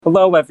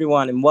Hello,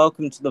 everyone, and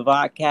welcome to the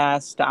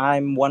Vodcast.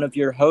 I'm one of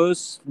your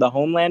hosts, the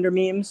Homelander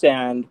Memes,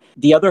 and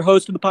the other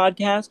host of the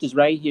podcast is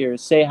right here.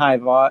 Say hi,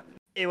 Vought.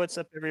 Hey, what's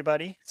up,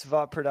 everybody? It's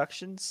Vought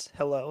Productions.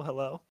 Hello,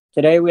 hello.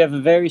 Today we have a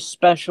very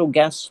special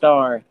guest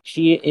star.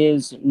 She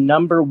is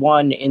number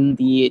one in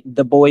the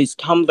boys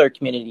Tumblr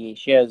community.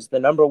 She has the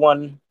number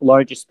one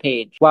largest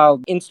page. While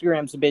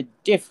Instagram's a bit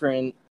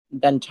different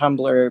than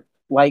Tumblr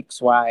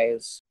likes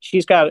wise,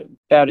 she's got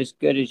about as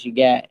good as you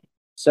get.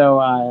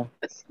 So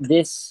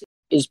this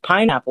is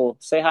Pineapple.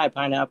 Say hi,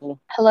 Pineapple.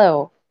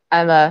 Hello,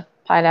 I'm a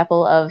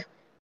pineapple of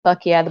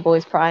Fuck Yeah, the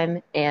Boys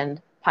Prime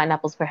and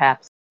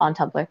PineapplesPerhaps on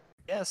Tumblr.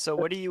 Yeah, so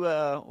what do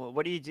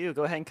you do?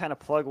 Go ahead and kind of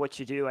plug what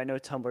you do. I know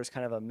Tumblr's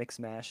kind of a mix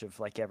mash of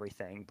like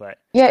everything, but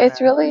Yeah, it's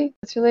really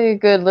a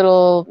good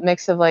little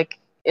mix of like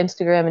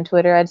Instagram and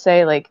Twitter, I'd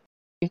say. Like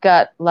you've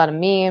got a lot of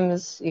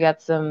memes, you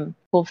got some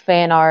cool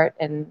fan art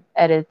and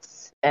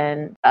edits,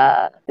 and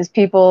there's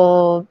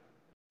people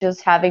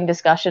just having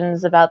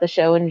discussions about the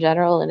show in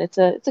general, and it's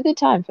a good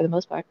time for the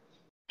most part.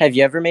 Have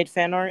you ever made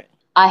fan art?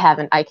 I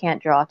haven't. I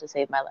can't draw to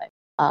save my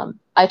life.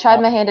 I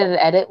tried my hand at an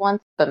edit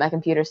once, but my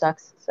computer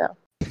sucks, so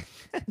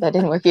that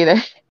didn't work either.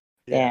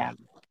 Damn.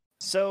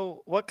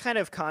 So, what kind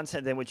of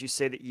content then would you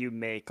say that you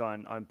make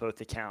on both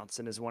accounts?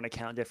 And is one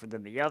account different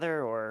than the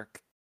other, or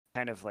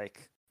kind of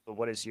like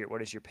what does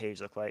your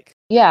page look like?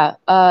 Yeah.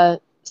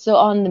 So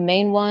on the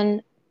main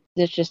one,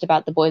 it's just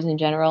about the boys in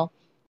general.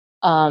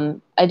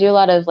 I do a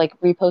lot of like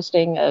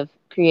reposting of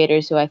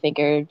creators who I think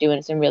are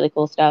doing some really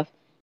cool stuff,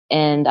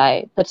 and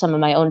I put some of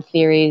my own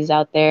theories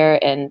out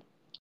there and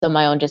some of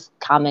my own just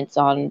comments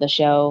on the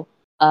show.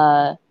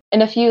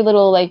 And a few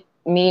little like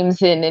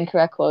memes and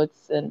incorrect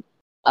quotes and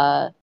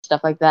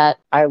stuff like that.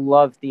 I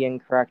love the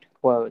incorrect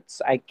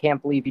quotes. I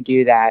can't believe you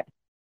do that.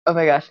 Oh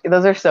my gosh,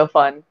 those are so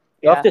fun.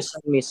 You'll have to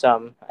send me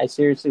some. I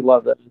seriously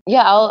love them.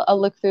 Yeah, I'll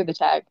look through the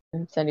tag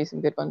and send you some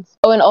good ones.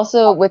 Oh, and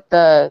also with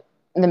the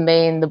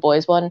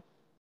boys one,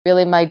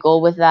 really my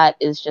goal with that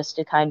is just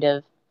to kind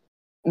of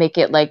make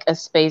it like a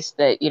space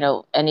that,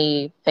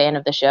 any fan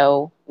of the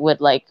show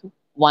would like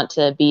want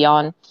to be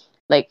on.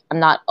 Like I'm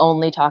not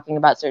only talking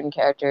about certain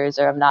characters,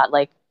 or I'm not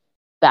like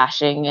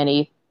bashing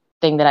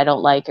anything that I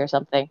don't like or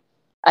something.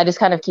 I just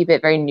kind of keep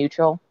it very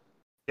neutral.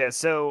 Yeah,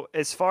 so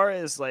as far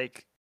as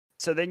like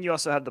so then you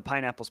also have the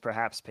Pineapples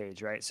Perhaps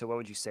page, right? So what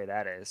would you say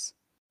that is?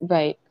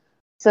 Right.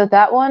 So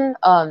that one,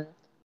 so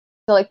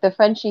like the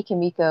Frenchie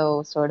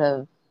Kimiko sort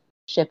of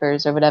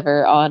shippers or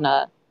whatever on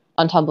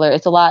Tumblr,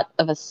 it's a lot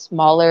of a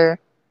smaller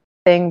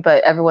thing,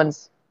 but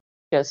everyone's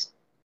just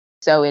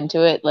so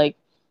into it. Like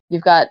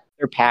you've got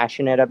They're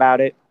passionate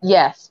about it.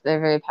 yes, they're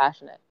very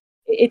passionate.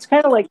 It's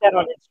kind of like that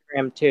on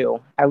Instagram too.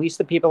 At least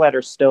the people that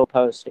are still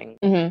posting.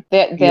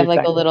 They have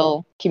like a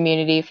little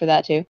community for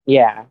that too.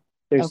 Yeah,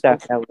 there's Oh, cool.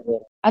 definitely.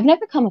 I've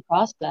never come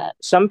across that.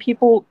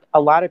 A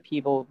lot of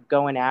people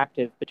go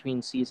inactive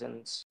between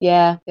seasons.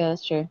 Yeah,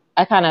 that's true.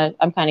 I'm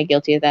kind of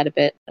guilty of that a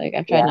bit. Like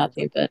I've tried Yeah. not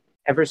to, but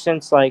Ever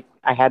since like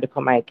I had to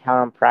put my account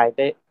on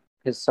private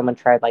because someone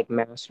tried like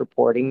mass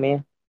reporting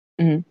me.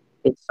 Mhm.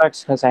 It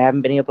sucks because I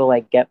haven't been able to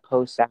like get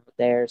posts out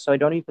there, so I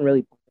don't even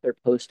really bother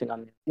posting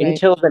on there Right.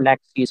 until the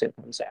next season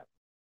comes out.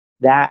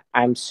 That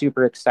I'm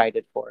super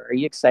excited for. Are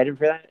you excited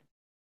for that?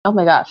 Oh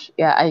my gosh,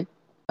 yeah.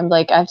 I'm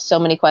like I have so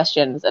many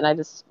questions, and I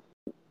just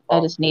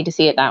need to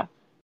see it now.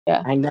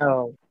 Yeah. I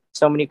know.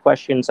 So many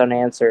questions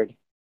unanswered.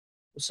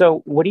 So,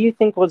 what do you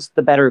think was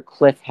the better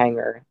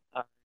cliffhanger?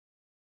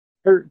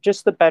 Or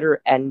just the better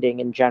ending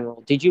in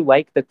general? Did you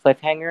like the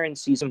cliffhanger in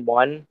season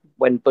one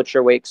when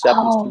Butcher wakes up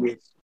and Oh, sees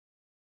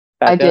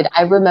I Becca? did.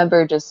 I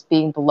remember just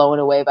being blown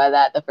away by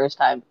that the first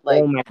time. Oh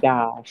Like, my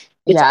gosh.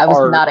 It's yeah, I was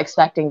art. not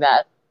expecting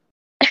that.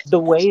 The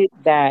way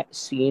that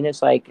scene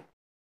is like,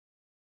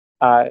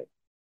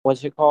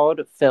 what's it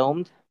called?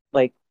 Filmed?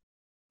 Like,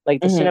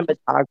 like the Hmm.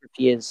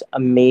 cinematography is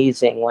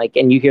amazing. Like,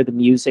 and you hear the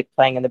music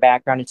playing in the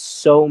background. It's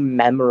so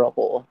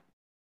memorable,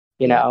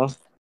 you Yeah. know?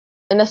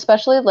 And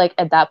especially like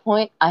at that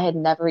point, I had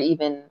never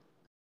even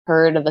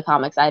heard of the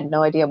comics. I had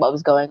no idea what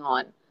was going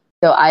on.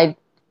 So I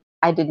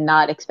did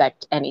not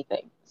expect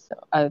anything. So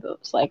I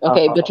was like,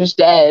 okay, Uh, Butcher's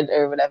dead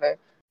or whatever.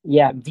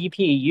 yeah,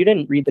 VP, you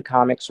didn't read the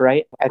comics,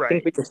 right? I think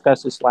Right. we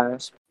discussed this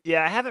last.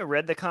 Yeah, I haven't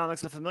read the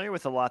comics. I'm familiar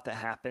with a lot that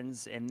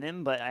happens in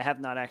them, but I have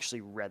not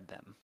actually read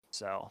them.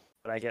 So,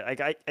 but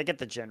I get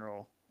the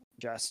general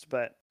gist.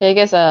 But I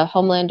guess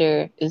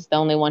Homelander is the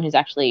only one who's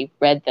actually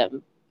read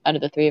them out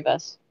of the three of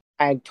us.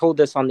 I told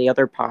this on the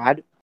other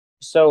pod.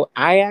 So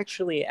I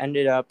actually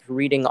ended up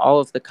reading all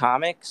of the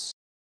comics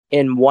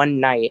in one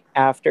night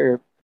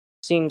after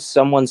seeing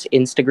someone's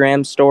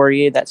Instagram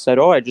story that said,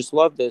 "Oh, I just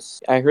love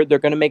this. I heard they're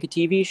going to make a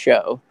TV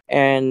show."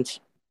 And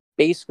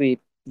basically,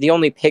 the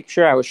only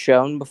picture I was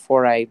shown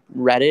before I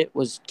read it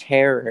was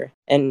Terror.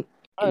 And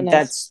Oh, nice.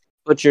 that's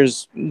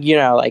Butcher's,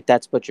 like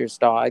that's Butcher's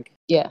dog.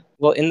 Yeah.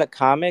 Well, in the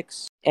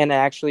comics, and it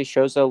actually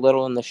shows a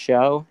little in the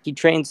show, he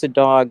trains the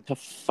dog to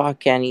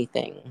fuck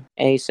anything.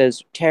 And he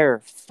says, Terror,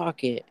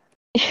 fuck it.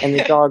 And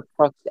the dog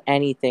fucks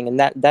anything. And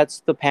that's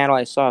the panel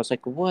I saw. I was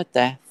like, what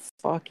the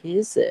fuck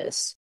is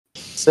this?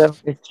 So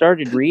I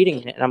started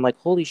reading it, and I'm like,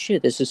 holy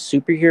shit, this is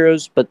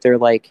superheroes, but they're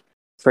like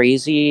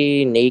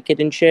crazy, naked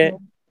and shit.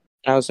 And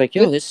I was like,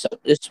 yo, With this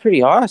is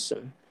pretty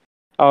awesome.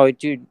 Oh,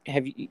 dude,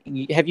 have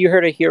you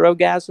heard of Hero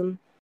Gasm?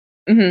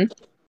 yeah,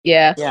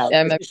 Yeah, yeah, I this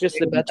remember is just the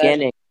hearing about that.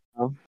 beginning.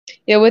 You know?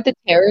 Yeah, with the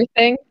terror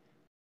thing,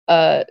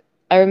 I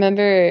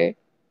remember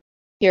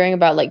hearing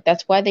about like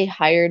that's why they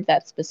hired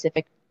that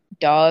specific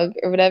dog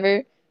or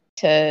whatever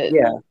to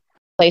Yeah.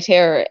 play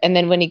terror, and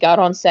then when he got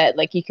on set,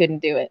 like he couldn't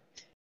do it.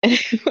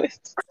 It was-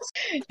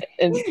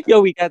 and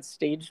Yo, we got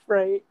stage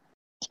fright.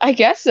 I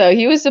guess so.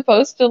 He was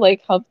supposed to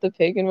like hump the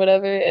pig and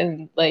whatever,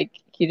 and like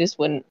he just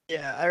wouldn't.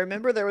 Yeah, I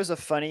remember there was a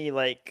funny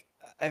like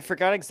I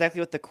forgot exactly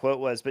what the quote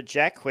was, but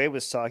Jack Quaid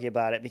was talking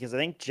about it because I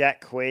think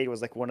Jack Quaid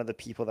was like one of the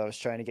people that was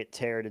trying to get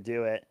Tara to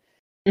do it.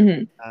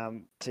 Mhm.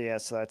 So yeah,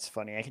 so that's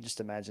funny. I can just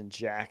imagine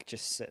Jack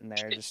just sitting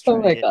there, just Oh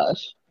trying to my get.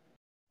 gosh.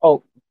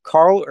 Oh,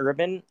 Carl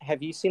Urban,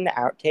 have you seen the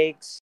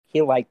outtakes?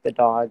 He liked the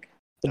dog.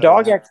 The Oh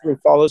dog yeah, actually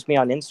follows me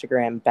on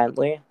Instagram,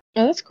 Bentley.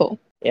 Oh, that's cool.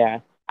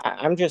 Yeah.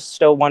 I'm just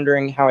still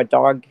wondering how a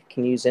dog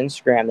can use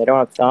Instagram. They don't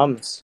have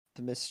thumbs.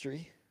 the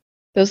mystery.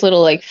 Those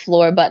little like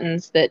floor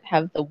buttons that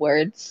have the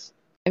words.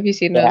 Have you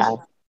seen Yeah. those?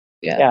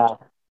 Yeah, Yeah.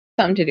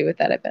 something to do with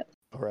that, I bet.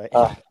 All right.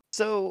 Uh,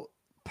 So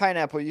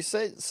Pineapple, you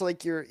said so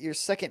like your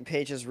second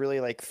page is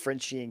really like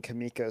Frenchie and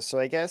Kimiko. So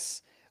I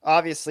guess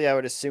obviously I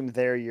would assume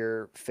they're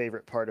your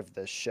favorite part of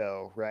the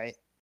show, right?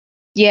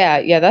 Yeah,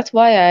 yeah, that's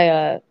why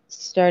I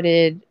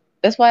started.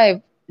 That's why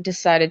I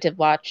decided to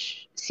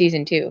watch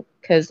season two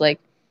because like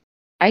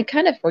I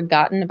kind of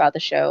forgotten about the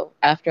show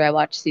after I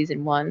watched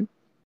season one,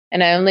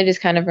 and I only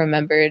just kind of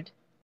remembered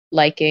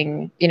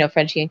liking,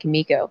 Frenchie and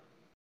Kimiko.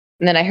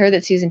 And then I heard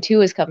that season two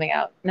was coming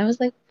out, and I was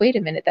like, wait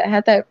a minute, that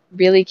had that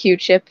really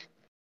cute ship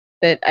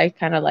that I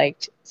kind of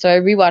liked. So I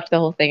rewatched the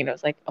whole thing, and I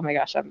was like, oh my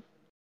gosh, I'm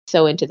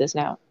so into this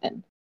now.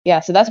 And yeah,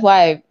 so that's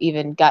why I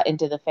even got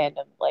into the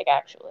fandom, like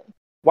actually.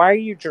 why are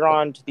you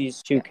drawn to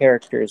these two Yeah.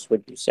 characters,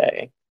 would you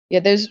say? Yeah,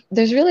 there's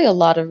really a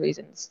lot of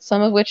reasons,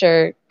 some of which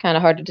are kind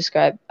of hard to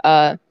describe.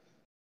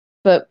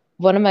 But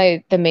one of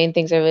the main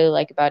things I really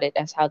like about it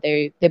is how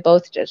they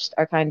both just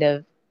are kind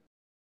of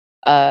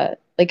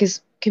like,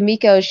 'cause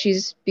Kimiko,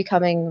 she's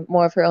becoming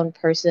more of her own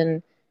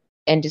person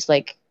and just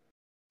like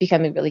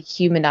becoming really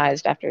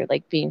humanized after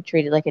like being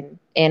treated like an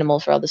animal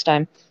for all this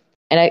time.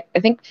 And I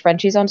think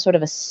Frenchie's on sort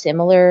of a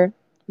similar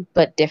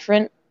but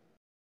different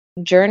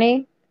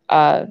journey.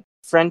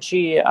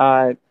 Frenchie,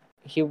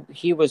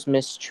 he was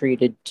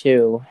mistreated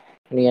too,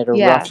 and he had a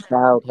Yeah, rough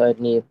childhood,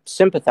 and he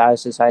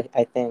sympathizes, I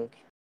think.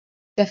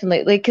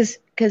 definitely. Like,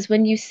 cause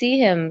when you see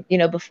him,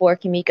 before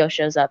Kimiko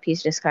shows up,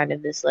 he's just kind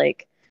of this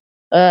like,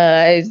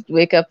 I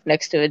wake up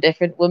next to a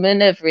different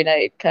woman every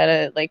night, kind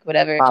of like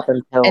whatever.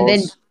 Popping And then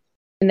pills.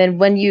 and then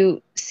when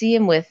you see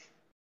him with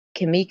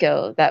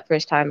Kimiko that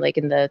first time, like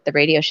in the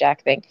Radio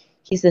Shack thing,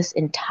 he's this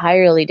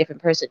entirely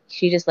different person.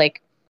 She just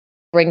like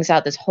brings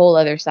out this whole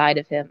other side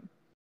of him.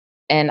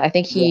 And I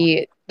think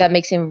Yeah. that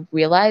makes him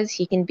realize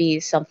he can be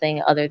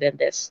something other than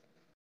this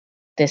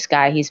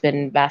guy he's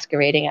been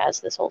masquerading as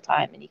this whole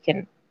time, and he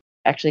can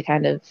actually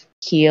kind of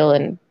heal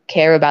and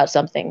care about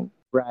something.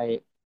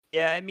 Right.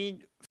 Yeah, I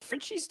mean,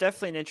 Frenchie's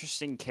definitely an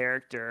interesting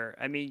character.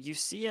 I mean, you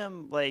see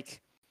him like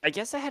I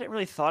guess I hadn't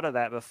really thought of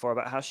that before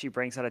about how she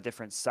brings out a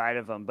different side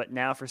of him, but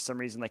now for some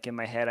reason like in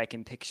my head I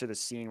can picture the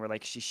scene where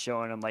like she's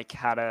showing him like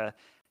how to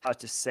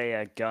say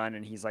a gun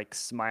and he's like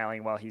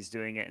smiling while he's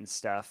doing it and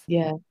stuff.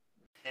 Yeah.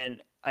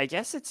 And I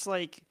guess it's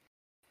like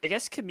I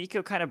guess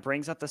Kimiko kind of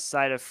brings out the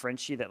side of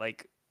Frenchie that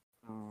like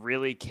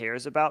really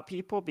cares about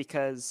people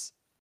because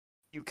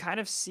you kind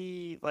of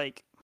see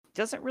like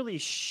doesn't really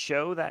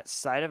show that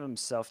side of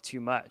himself too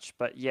much,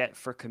 but yet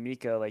for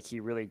Kimiko, like he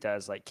really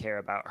does like care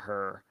about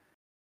her,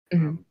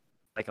 Mhm.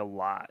 like a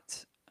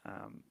lot.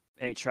 And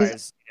he 'Cause-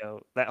 tries,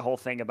 that whole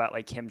thing about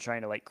like him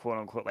trying to like quote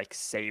unquote like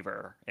save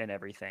her and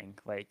everything.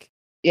 Like,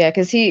 yeah,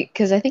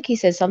 because I think he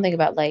says something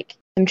about like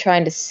him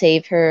trying to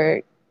save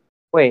her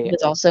Wait.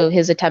 was also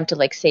his attempt to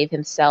like save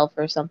himself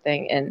or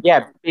something. And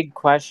Yeah, big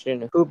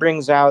question. Who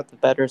brings out the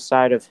better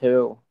side of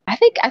who?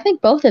 I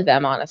think both of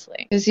them,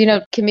 honestly, because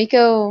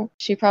Kimiko,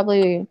 she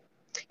probably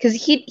because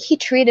he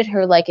treated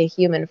her like a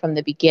human from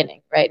the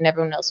beginning, right? And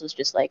everyone else was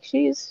just like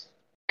she's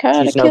kind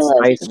of She's no kill us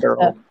Spice and stuff.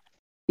 Girl.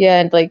 Yeah,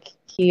 and like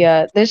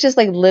there's just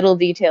like little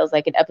details.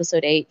 Like in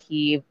episode 8,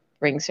 he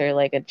brings her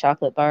like a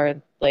chocolate bar,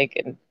 like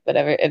and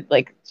whatever, and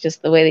like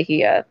just the way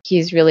that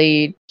he's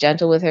really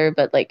gentle with her,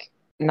 but like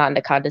not in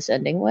a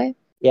condescending way.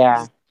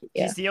 Yeah.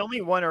 Yeah, he's the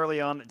only one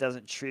early on that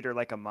doesn't treat her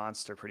like a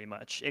monster, pretty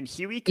much. And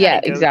Hughie kind yeah,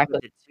 of goes exactly.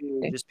 with it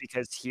too, just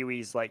because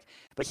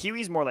but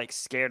Hughie's more like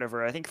scared of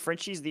her. I think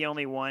Frenchie's the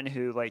only one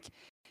who like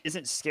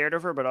isn't scared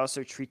of her, but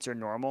also treats her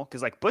normal.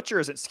 Because like Butcher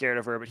isn't scared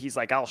of her, but he's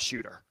like, I'll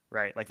shoot her,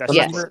 right? Like that's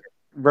Yes. just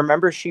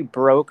Remember she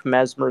broke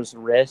Mesmer's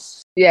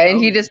wrist? Yeah, and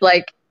Oh, he just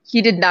like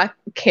he did not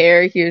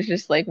care. He was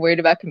just like worried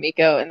about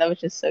Kimiko, and that was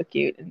just so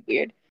cute and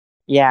weird.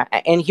 Yeah,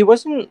 and he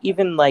wasn't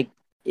even like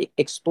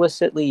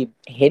explicitly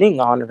hitting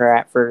on her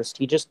at first.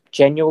 He just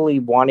genuinely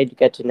wanted to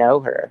get to know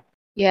her.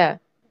 Yeah.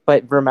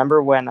 But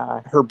remember when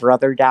her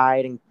brother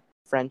died and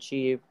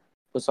Frenchie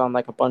was on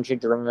like a bunch of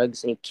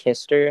drugs and he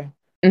kissed her.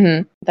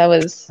 That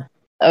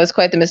was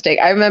quite the mistake.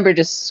 I remember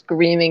just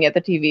screaming at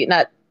the TV,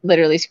 not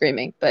literally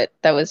screaming, but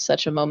that was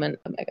such a moment.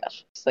 Oh my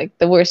gosh, it's like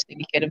the worst thing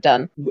he could have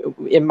done.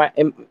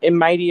 It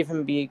might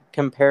even be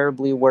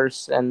comparably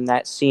worse than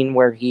that scene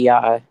where he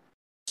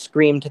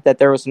screamed that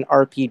there was an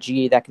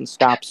RPG that can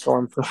stop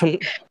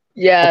Stormfront.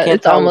 Yeah,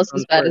 it's almost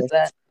as bad as first.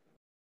 that.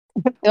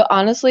 So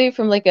honestly,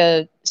 from like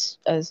a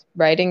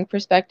writing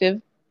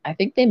perspective, I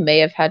think they may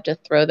have had to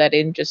throw that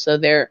in just so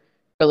their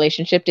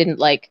relationship didn't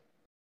like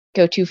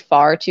go too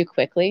far too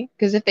quickly.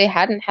 Because if they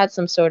hadn't had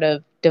some sort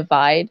of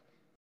divide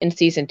in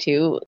season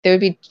 2, they would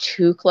be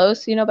too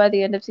close, by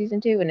the end of season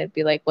 2, and it'd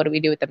be like, what do we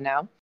do with them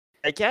now?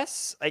 I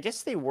guess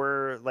they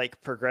were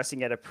like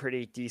progressing at a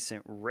pretty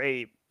decent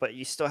rate, but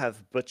you still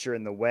have Butcher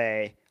in the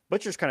way.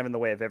 Butcher's kind of in the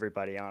way of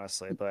everybody,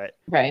 honestly, but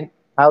Right.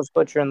 How's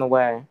Butcher in the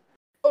way?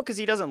 oh, because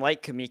he doesn't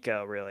like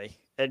Kimiko really,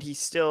 and he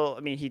still,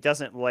 I mean, he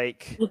doesn't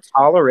like. He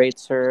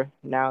tolerates her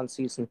now in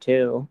season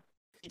 2.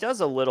 He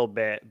does a little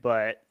bit,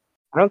 but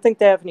I don't think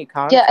they have any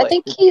conflict. Yeah, I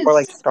think he's more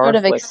like sort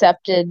of Starflick.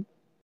 accepted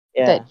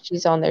Yeah, that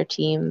she's on their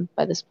team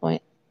by this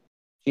point.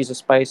 she's a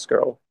Spice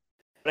Girl.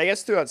 I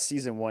guess throughout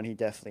season 1, he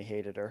definitely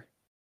hated her.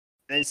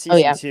 And in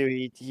season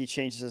 2, he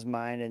changes his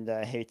mind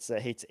and hates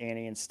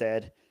Annie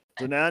instead.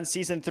 So now in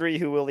season 3,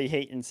 who will he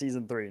hate in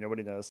season 3?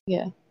 Nobody knows.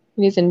 Yeah,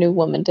 he needs a new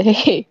woman to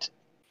hate.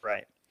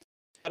 Right.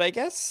 But I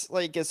guess,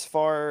 like, as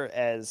far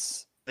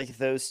as like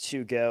those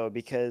two go,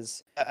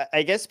 because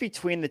I guess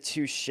between the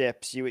two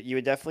ships, you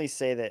would definitely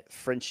say that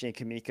Frenchie and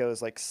Kimiko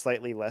is like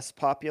slightly less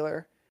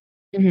popular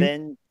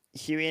than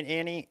Hughie and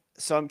Annie.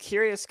 So I'm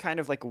curious, kind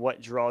of like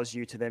what draws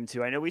you to them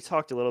two. I know we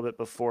talked a little bit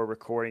before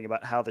recording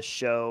about how the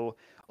show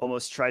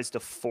almost tries to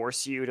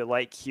force you to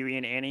like Hughie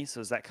and Annie. So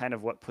is that kind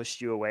of what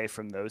pushed you away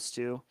from those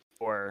two,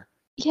 or?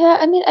 Yeah,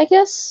 I mean, I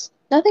guess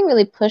nothing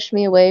really pushed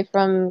me away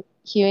from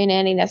Hughie and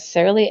Annie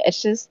necessarily.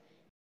 It's just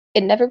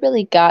it never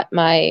really got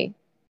my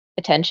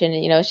attention.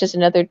 It's just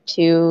another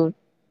two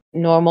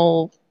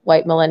normal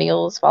white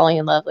millennials falling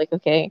in love. Like,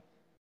 okay,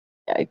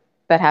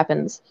 that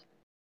happens.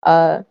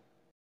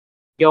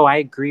 Yo, I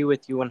agree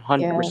with you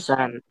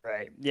 100%.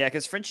 Right. Yeah,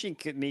 because Frenchie and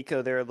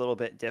Kimiko, they're a little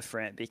bit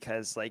different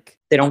because, like,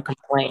 They don't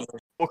complain.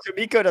 well,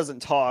 Kimiko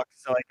doesn't talk,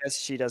 so I guess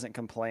she doesn't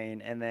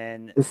complain. And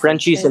then And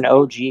Frenchie's an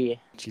OG.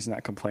 She's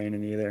not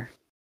complaining either.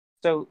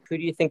 So, who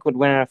do you think would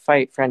win in a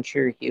fight, Frenchie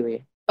or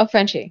Hughie? Oh,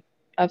 Frenchie.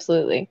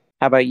 Absolutely.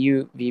 How about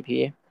you,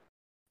 VP?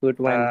 Who would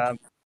win?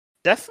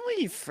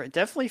 Definitely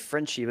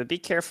Frenchie, but be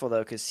careful though,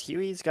 because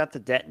Hughie's got the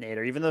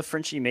detonator. Even though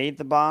Frenchie made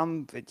the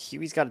bomb, but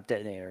Hughie's got a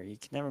detonator. You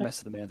can never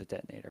mess with the man with the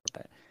detonator.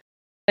 But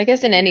I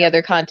guess in any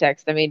other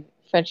context, I mean,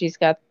 Frenchie's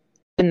got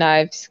the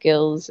knife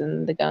skills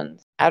and the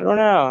guns. I don't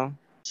know.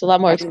 It's a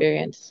lot more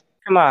experience.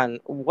 Come on,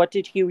 what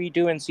did Hughie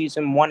do in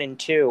season 1 and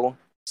 2?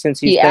 Since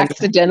he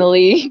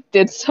accidentally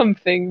did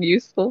something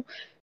useful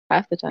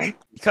half the time.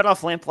 He cut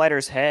off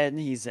Lamplighter's head.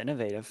 He's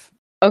innovative.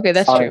 Okay,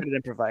 that's true.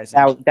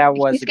 Improvising. That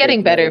was. He's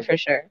getting better for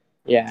sure.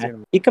 Yeah,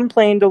 he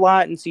complained a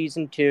lot in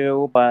season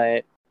 2,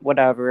 but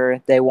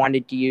whatever. They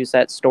wanted to use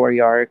that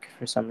story arc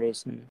for some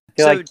reason. I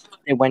feel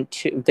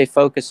like they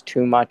focused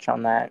too much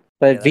on that.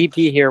 But yeah,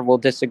 VP here will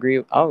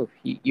disagree. Oh,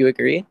 you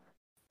agree?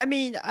 I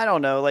mean, I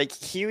don't know. Like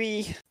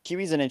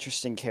Hughie's an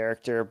interesting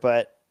character,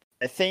 but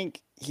I think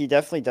he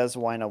definitely does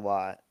whine a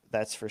lot.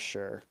 That's for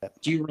sure.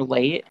 Do you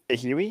relate to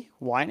Hughie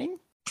whining?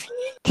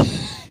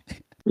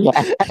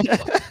 Yeah.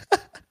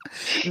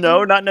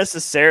 No, not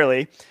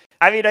necessarily.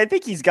 I mean, I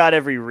think he's got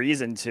every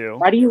reason to.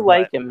 Why do you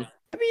like him?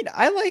 I mean,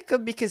 I like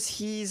him because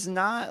he's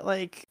not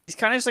like, he's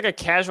kind of just like a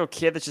casual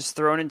kid that's just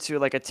thrown into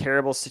like a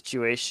terrible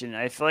situation.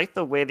 I feel like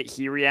the way that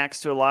he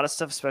reacts to a lot of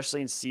stuff,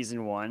 especially in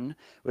season 1,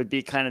 would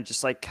be kind of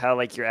just like how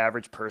like your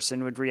average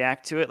person would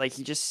react to it. Like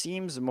he just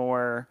seems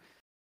more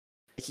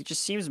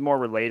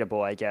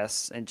relatable, I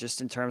guess. And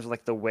just in terms of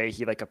like the way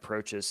he like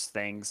approaches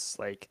things,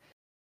 like,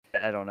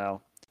 I don't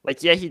know.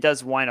 Like, yeah, he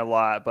does whine a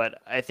lot, but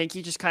I think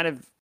he just kind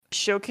of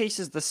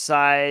showcases the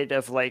side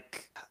of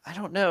like, I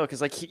don't know,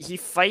 because like he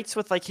fights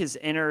with like his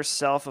inner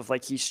self of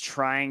like he's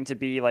trying to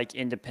be like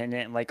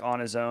independent and like on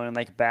his own and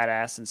like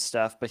badass and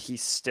stuff, but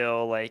he's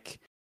still like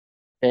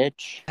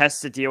bitch has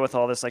to deal with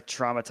all this like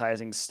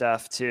traumatizing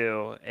stuff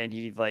too, and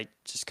he like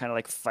just kind of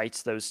like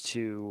fights those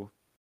two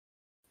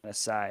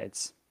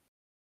sides.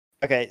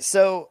 Okay,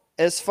 so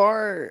as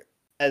far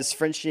as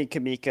Frenchie and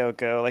Kimiko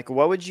go, like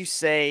what would you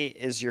say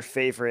is your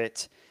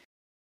favorite?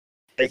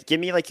 Like, give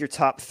me like your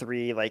top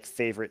 3 like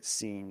favorite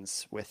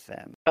scenes with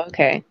them.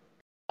 Okay.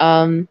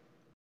 Or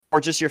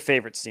just your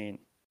favorite scene.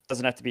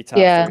 Doesn't have to be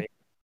top 3.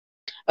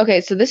 Okay,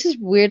 so this is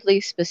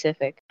weirdly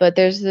specific, but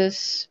there's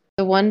the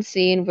one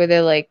scene where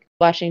they're like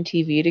watching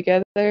TV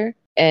together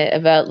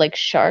about like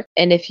shark,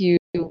 and if you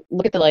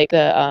look at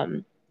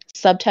the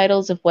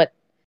subtitles of what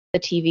the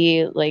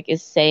TV like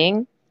is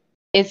saying,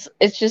 it's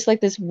just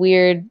like this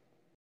weird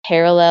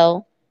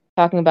parallel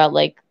talking about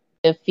like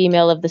the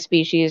female of the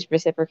species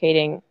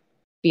reciprocating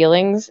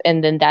feelings,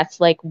 and then that's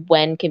like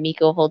when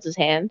Kimiko holds his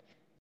hand,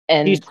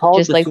 and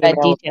just like that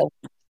detail.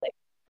 Like,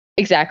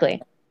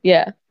 exactly.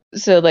 Yeah.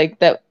 So like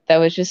that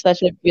was just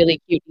such a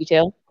really cute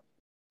detail.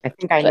 I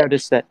think I But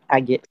noticed that.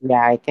 I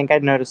think I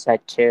noticed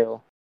that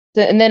too.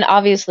 and then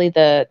obviously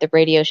the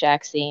Radio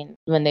Shack scene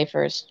when they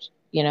first,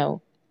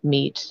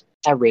 meet.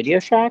 At Radio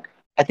Shack?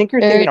 I think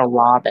you're Or thinking of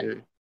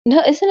Robin.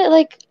 no, isn't it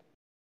like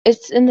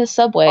it's in the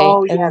subway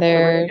Oh yeah, and it's the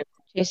they're radio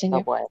chasing her?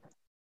 subway.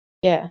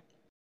 Yeah.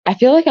 I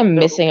feel like I'm So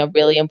missing a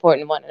really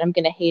important one, and I'm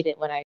gonna hate it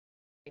when I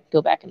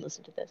go back and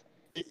listen to this.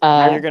 Yeah,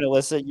 Uh, you're gonna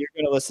listen. You're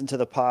gonna listen to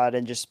the pod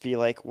and just be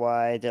like,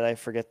 "Why did I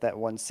forget that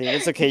one scene?"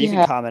 It's okay. You can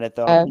yeah, comment it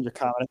though. I'll send your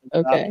comment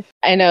out. okay.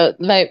 I know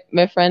my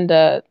friend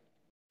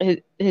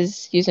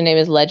his username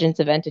is Legends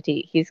of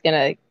Entity. He's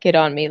gonna get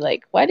on me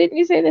like, why didn't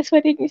you say this?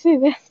 Why didn't you say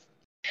this?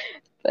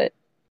 But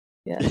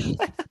yeah.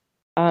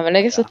 And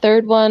I guess the Yeah.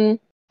 third one,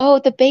 oh,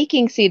 the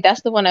baking scene.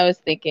 That's the one I was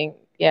thinking.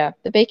 Yeah,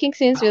 the baking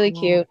scene's really oh,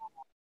 cute.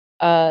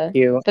 Uh,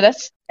 cute. but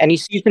that's Any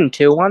season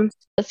 2 ones?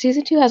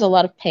 season 2 has a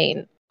lot of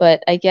pain.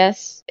 But I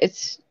guess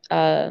it's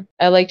I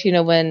liked,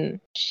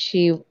 when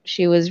she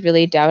was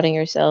really doubting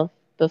herself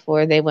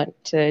before they went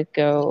to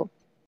go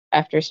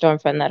after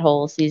Stormfront, that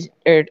whole season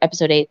or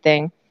episode 8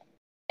 thing.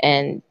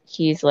 And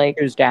he's like,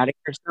 Who's doubting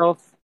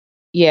herself?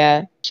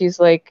 yeah, she's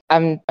like,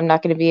 I'm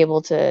not gonna be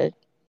able to,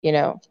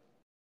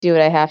 do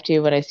what I have to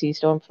when I see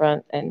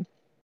Stormfront.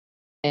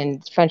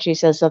 And Frenchie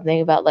says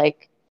something about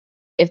like,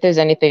 if there's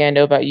anything I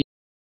know about you,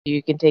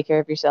 you can take care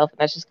of yourself. And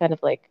that's just kind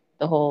of like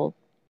the whole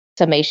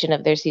summation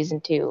of their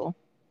season 2,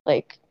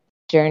 like,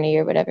 journey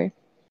or whatever.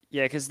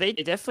 Yeah, because they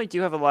definitely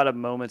do have a lot of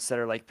moments that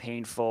are like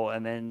painful,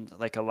 and then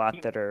like a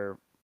lot that are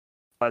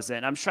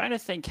pleasant. I'm trying to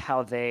think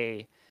how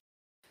they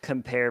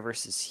compare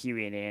versus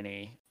Huey and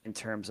Annie in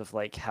terms of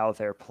like how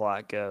their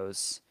plot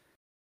goes.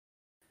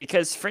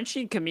 Because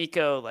Frenchie and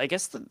Kimiko, I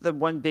guess the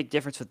one big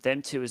difference with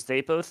them two is they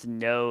both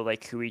know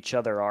like who each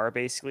other are,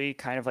 basically,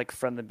 kind of like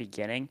from the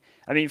beginning.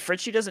 I mean,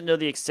 Frenchie doesn't know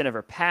the extent of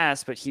her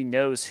past, but he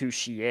knows who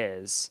she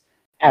is,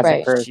 As a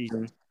Right.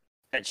 person.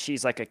 that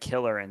she's like a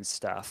killer and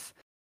stuff.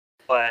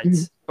 Mhm. But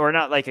or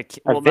not like A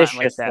well, not like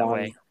vicious that one.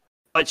 way.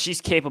 But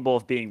she's capable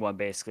of being one,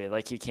 basically.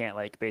 Like he can't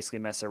like basically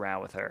mess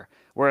around with her.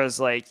 Whereas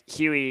like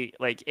Huey,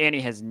 like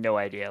Annie has no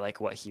idea like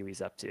what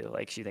Huey's up to.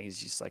 Like she thinks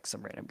he's just like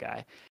some random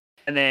guy.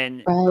 And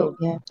then Right, So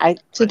yeah. I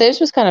So theirs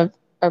was kind of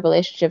a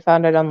relationship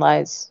founded on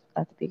lies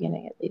at the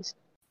beginning, at least.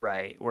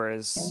 right, Yeah.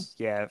 whereas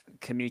yeah,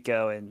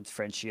 Kimiko and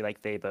Frenchie,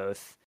 like they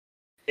both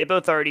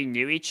already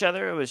knew each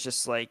other. It was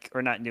just like,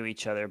 or not knew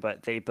each other,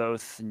 but they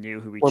both knew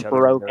who were each other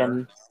were.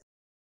 broken.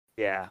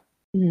 Yeah.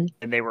 Mhm.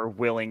 And they were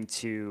willing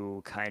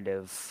to kind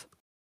of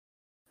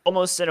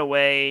almost in a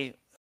way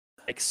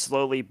like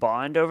slowly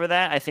bond over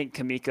that. I think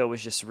Kimiko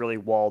was just really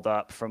walled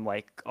up from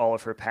like all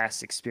of her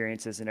past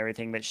experiences and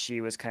everything that she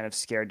was kind of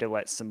scared to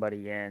let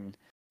somebody in.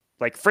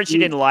 Like Frenchie Do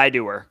didn't lie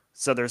to her,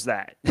 so there's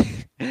that.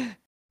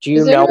 you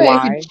Is there know any way I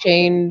could why?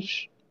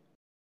 change?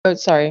 Oh,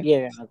 sorry.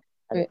 Yeah.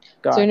 Wait.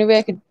 Go Is there any ahead. way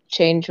I could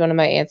change one of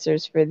my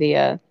answers for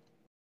the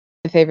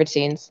favorite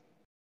scenes?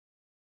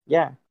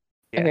 Yeah.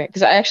 Yeah. Okay,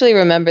 because I actually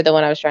remember the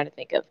one I was trying to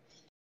think of.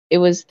 It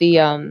was Okay.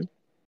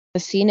 the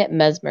scene at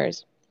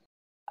Mesmer's,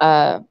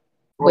 Oh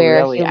where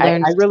really? he I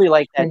learns really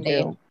like her that too.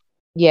 name.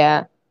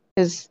 Yeah,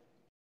 because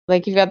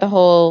like you've got the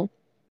whole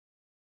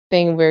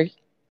thing where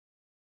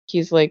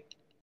he's like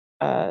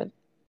uh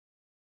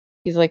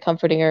he's like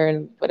comforting her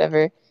and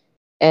whatever,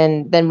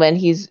 and then when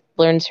he's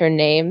learns her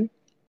name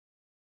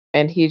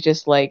and he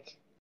just like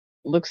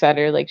looks at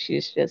her like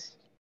she's just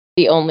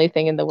the only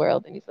thing in the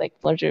world, and he's like,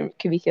 "Bonjour,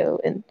 Kimiko,"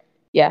 and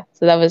yeah,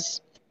 so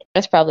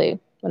that's probably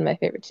one of my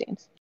favorite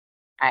scenes.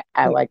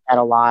 I like that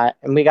a lot.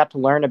 And we got to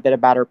learn a bit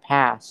about her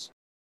past.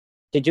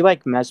 Did you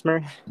like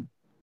Mesmer?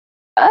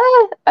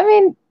 I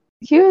mean,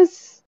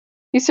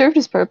 he served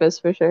his purpose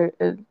for sure.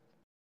 And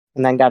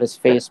then got his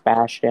face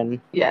bashed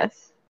in.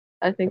 Yes,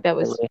 I think that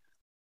was Really.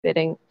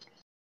 fitting,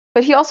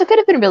 but he also could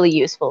have been really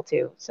useful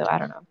too. So I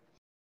don't know.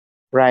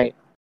 Right.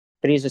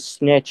 But he's a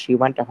snitch. He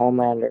went to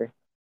Homelander.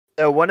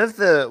 So one of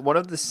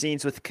the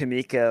scenes with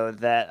Kimiko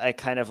that I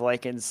kind of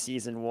like in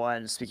season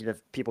 1, speaking of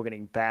people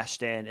getting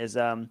bashed in, is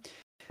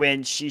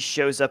when she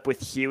shows up with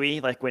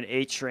Hughie, like when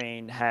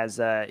A-Train has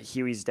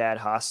Hughie's dad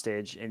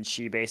hostage, and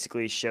she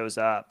basically shows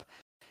up,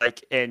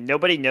 like, and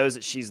nobody knows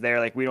that she's there.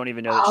 Like we don't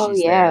even know that Oh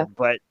she's yeah, there,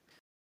 but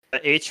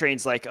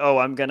A-Train's like, oh,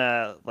 I'm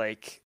gonna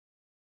like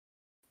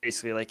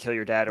basically like kill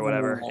your dad or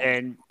whatever,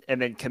 Mm.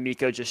 and then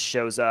Kimiko just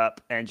shows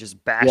up and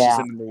just bashes Yeah.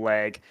 him in the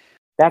leg,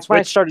 That's why I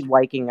which started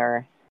liking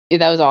her. yeah,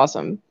 that was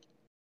awesome.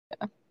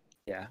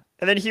 yeah,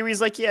 and then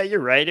Hughie's like, yeah, you're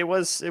right. It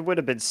would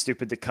have been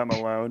stupid to come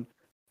alone.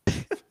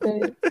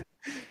 Right.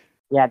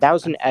 Yeah, that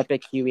was an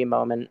epic Huey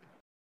moment.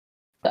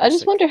 I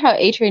just Classic. wonder how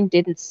A-Train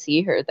didn't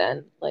see her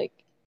then. Like,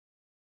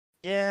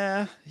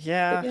 Yeah.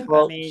 I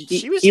Well, mean, he,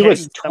 she was he was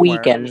hidden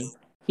somewhere. tweaking.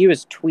 He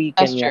was that's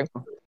tweaking,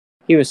 true.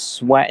 He was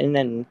sweating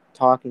and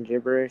talking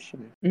gibberish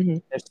and Hmm.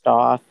 pissed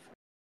off.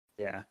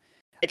 Yeah.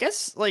 I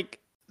guess like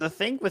the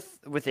thing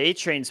with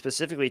A-Train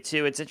specifically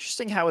too, it's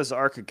interesting how his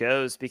arc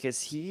goes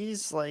because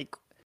he's like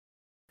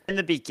in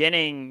the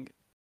beginning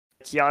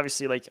he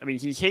obviously like I mean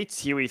he hates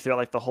Huey throughout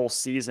like the whole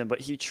season, but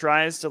he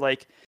tries to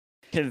like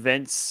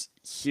convince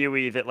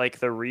Hughie that like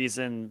the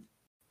reason.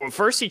 Well,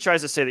 first he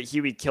tries to say that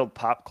Hughie killed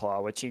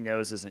Popclaw, which he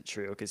knows isn't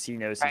true because he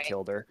knows he Right.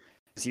 killed her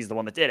because he's the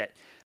one that did it.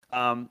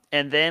 And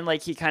then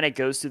like he kind of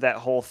goes through that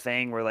whole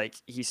thing where like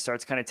he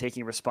starts kind of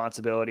taking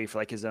responsibility for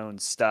like his own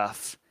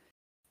stuff.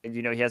 And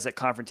he has that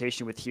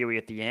confrontation with Hughie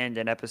at the end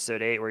in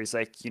episode 8 where he's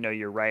like,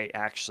 you're right,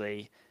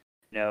 actually,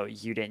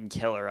 you didn't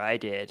kill her, I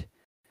did.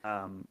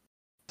 So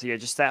yeah,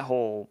 just that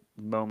whole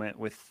moment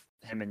with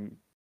him and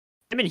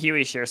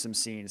Hughie share some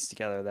scenes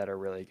together that are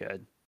really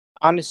good.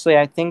 Honestly,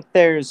 I think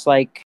there's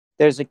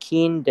a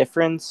keen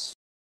difference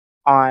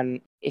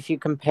on if you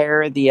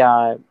compare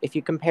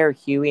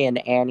Hughie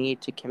and Annie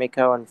to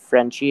Kimiko and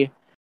Frenchie.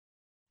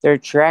 They're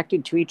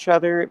attracted to each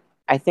other,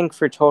 I think,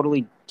 for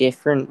totally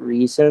different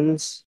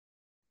reasons.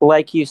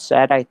 Like you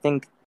said, I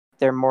think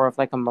they're more of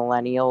like a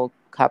millennial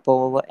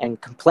couple and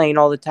complain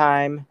all the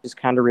time, is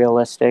kind of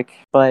realistic.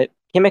 But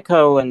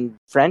Kimiko and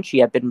Frenchie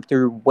have been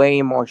through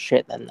way more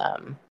shit than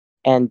them,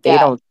 and they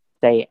don't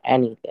say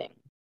anything.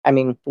 I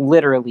mean,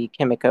 literally,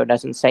 Kimiko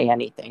doesn't say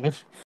anything,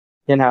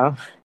 you know?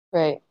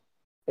 Right.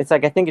 It's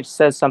like, I think it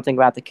says something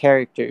about the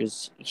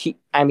characters.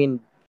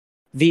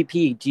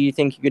 VP, do you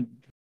think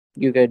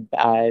you could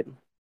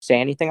say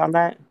anything on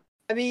that?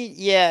 I mean,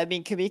 yeah,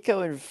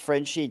 Kimiko and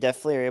Frenchie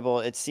definitely are able.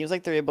 It seems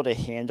like they're able to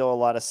handle a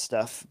lot of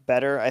stuff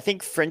better. I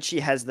think Frenchie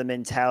has the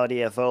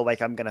mentality of, oh,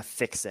 like I'm gonna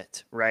fix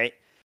it, right?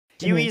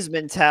 Hughie's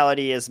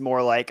mentality is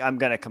more like I'm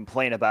gonna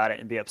complain about it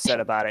and be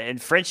upset about it,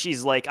 and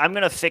Frenchie's like I'm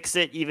gonna fix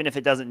it even if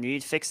it doesn't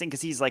need fixing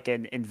because he's like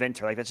an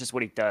inventor. Like that's just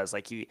what he does.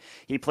 Like he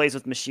plays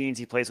with machines,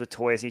 he plays with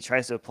toys, and he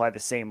tries to apply the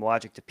same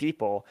logic to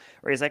people.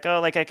 Where he's like,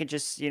 oh, like I could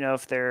just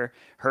if they're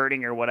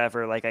hurting or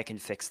whatever, like I can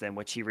fix them.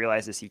 Which he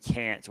realizes he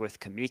can't with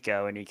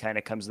Kimiko, and he kind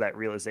of comes to that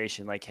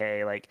realization, like,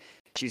 hey, like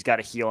she's got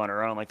to heal on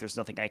her own. Like there's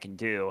nothing I can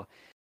do.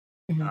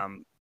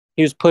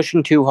 He was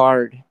pushing too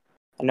hard.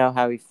 I know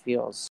how he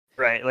feels.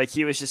 Right, like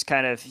he was just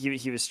kind of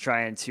he was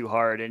trying too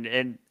hard,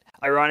 and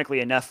ironically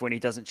enough, when he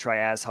doesn't try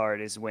as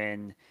hard is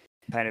when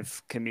kind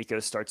of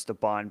Kimiko starts to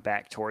bond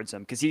back towards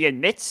him because he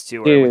admits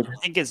to her, which I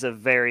think is a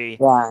very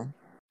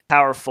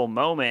powerful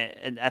moment.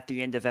 And at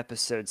the end of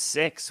episode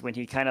 6, when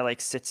he kind of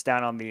like sits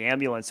down on the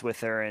ambulance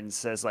with her and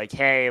says like,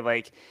 "Hey,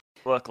 like,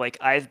 look, like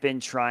I've been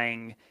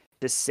trying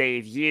to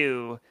save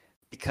you."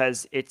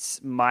 Because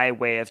it's my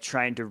way of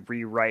trying to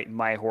rewrite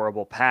my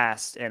horrible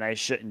past, and I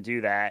shouldn't do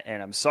that,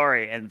 and I'm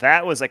sorry. And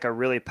that was like a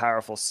really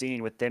powerful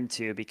scene with them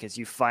two because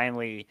you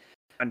finally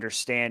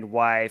understand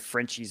why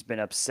Frenchie's been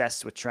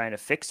obsessed with trying to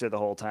fix her the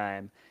whole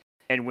time.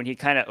 And when he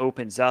kind of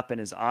opens up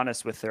and is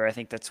honest with her, I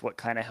think that's what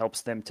kind of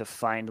helps them to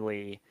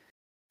finally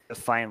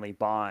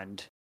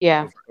bond.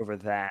 Yeah. Over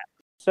that.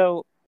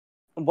 So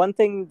one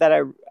thing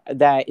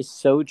that is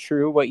so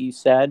true, what you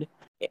said,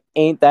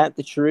 ain't that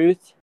the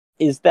truth,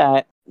 is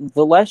that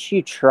the less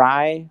you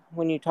try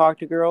when you talk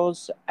to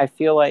girls, I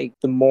feel like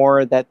the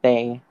more that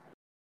they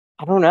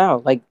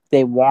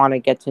want to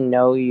get to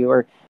know you,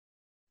 or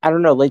I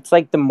don't know, it's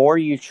like the more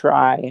you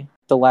try,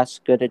 the less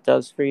good it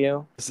does for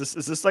you. Is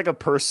this like a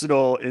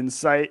personal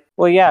insight?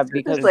 Well, yeah,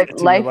 because it's like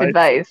life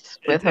advice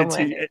with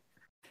Homelander.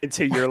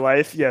 Into your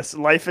life, yes,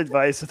 life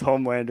advice with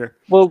Homelander.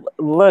 Well,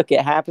 look,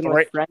 it happened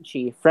with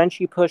Frenchie.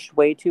 Frenchie pushed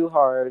way too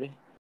hard.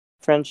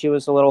 Frenchie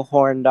was a little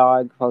horn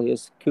dog while he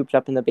was cooped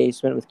up in the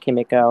basement with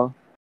Kimiko.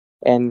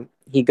 And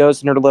he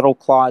goes in her little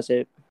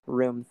closet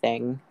room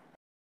thing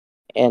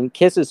and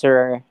kisses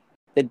her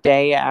the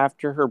day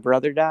after her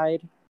brother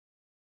died.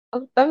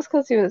 Oh, that was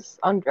because he was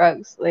on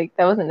drugs. Like,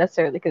 that wasn't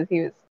necessarily because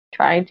he was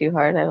trying too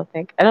hard, I don't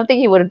think. I don't think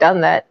he would have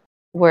done that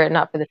were it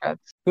not for the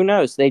drugs. Who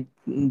knows? They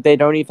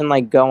don't even,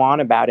 like, go on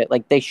about it.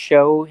 Like, they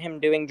show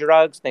him doing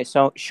drugs. They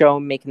show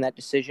him making that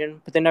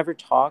decision, but they never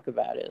talk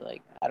about it.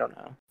 Like, I don't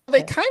know.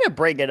 They kind of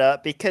bring it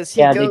up because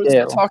he goes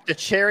to talk to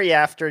Cherry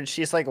after, and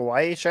she's like,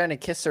 "Why are you trying to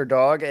kiss her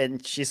dog?"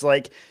 And she's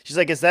like,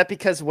 "Is that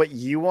because what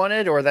you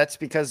wanted, or that's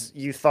because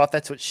you thought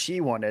that's what she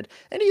wanted?"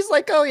 And he's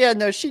like, "Oh yeah,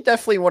 no, she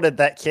definitely wanted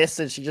that kiss."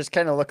 And she just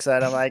kind of looks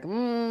at him like,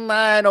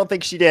 "I don't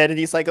think she did." And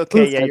he's like,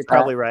 "Okay, yeah, you're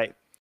probably right.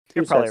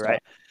 You're probably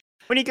right."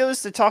 When he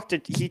goes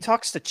to he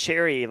talks to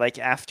Cherry like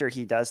after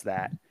he does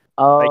that.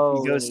 Like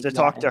he goes to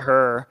talk to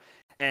her,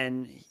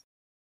 and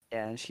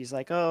she's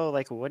like, "Oh,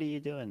 like what are you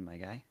doing, my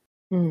guy?"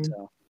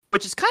 So.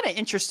 Which is kind of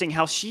interesting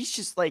how she's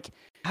just like,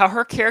 how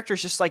her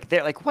character's just like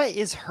there. Like, what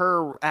is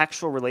her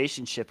actual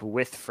relationship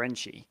with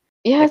Frenchie?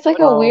 Yeah, it's like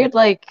a weird,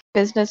 like,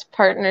 business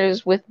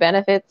partners with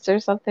benefits or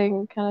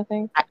something kind of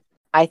thing.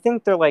 I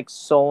think they're like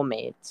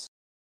soulmates,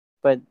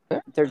 but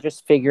they're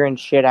just figuring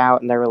shit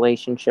out in their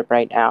relationship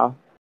right now.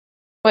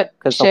 What,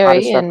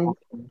 Sherry and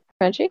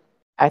Frenchie?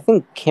 I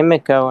think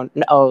Kimiko and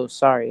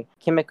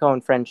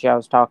Frenchie I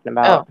was talking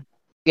about. Oh,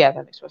 yeah,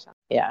 that makes more sense.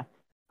 Yeah.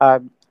 I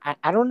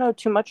don't know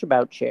too much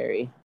about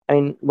Cherry. I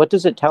mean, what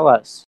does it tell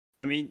us?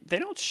 I mean, they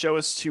don't show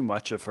us too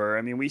much of her.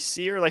 I mean, we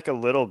see her like a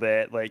little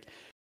bit. Like,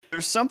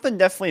 there's something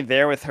definitely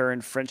there with her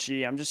and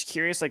Frenchie. I'm just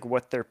curious, like,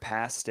 what their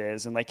past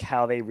is and like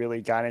how they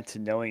really got into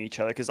knowing each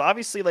other. Because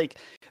obviously, like,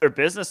 they're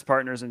business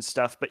partners and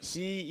stuff. But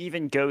he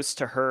even goes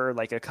to her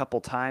like a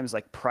couple times,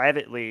 like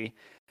privately,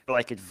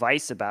 like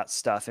advice about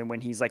stuff, and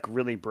when he's like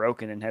really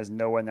broken and has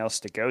no one else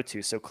to go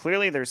to. So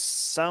clearly there's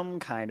some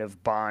kind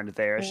of bond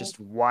there. It's just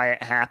why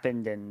it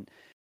happened and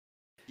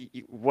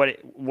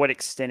what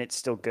extent it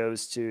still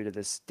goes to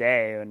this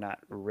day. I'm not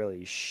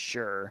really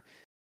sure.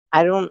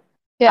 I don't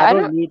Yeah, I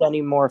don't need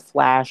any more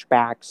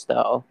flashbacks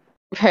though.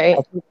 Right.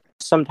 I think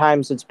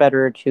sometimes it's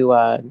better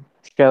to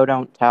show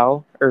don't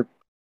tell, or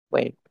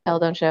wait, Tell,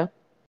 don't show.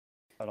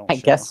 I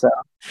guess so.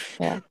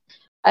 Yeah.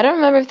 I don't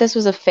remember if this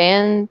was a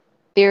fan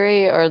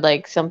theory or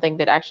like something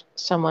that actually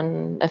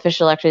someone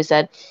official actually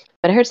said,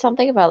 but I heard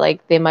something about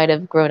like they might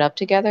have grown up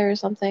together or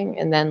something,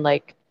 and then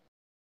like,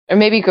 or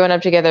maybe grown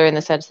up together in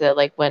the sense that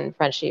like when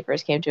Frenchie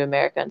first came to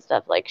America and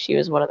stuff, like she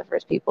was one of the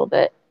first people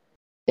that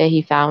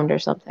he found or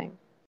something.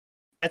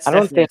 That's I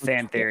don't definitely a think.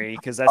 fan theory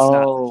because that's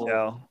not the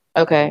show.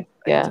 Okay,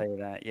 I can yeah. tell you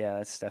that. Yeah,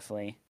 that's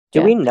definitely. Do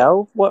Yeah. we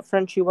know what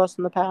Frenchie was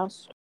in the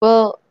past?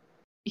 Well,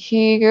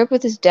 he grew up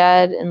with his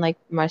dad in like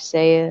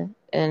Marseille,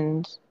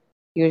 and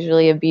he was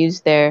really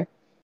abused there.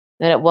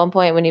 Then at one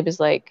point when he was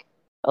like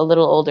a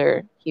little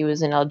older, he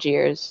was in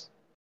Algiers.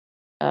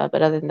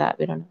 But other than that,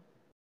 we don't know.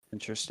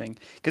 Interesting,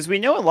 because we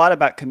know a lot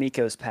about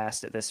Kimiko's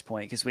past at this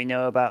point. Because we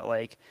know about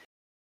like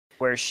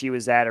where she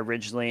was at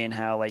originally and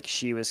how like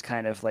she was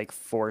kind of like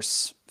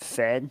force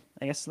fed.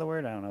 I guess is the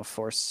word. I don't know.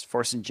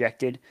 Force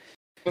injected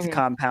with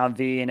Compound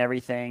V and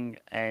everything,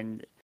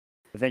 and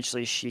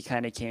eventually she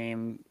kind of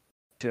came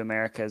to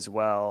America as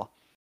well.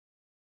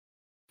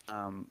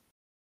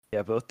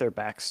 Yeah, both their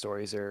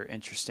backstories are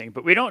interesting,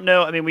 but we don't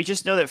know. I mean, we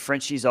just know that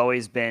Frenchie's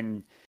always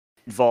been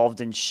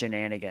involved in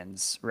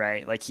shenanigans,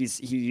 right? Like he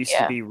used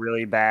to be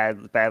really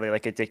badly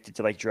like addicted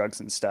to like drugs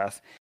and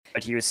stuff,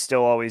 but he was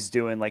still always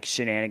doing like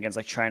shenanigans,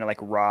 like trying to like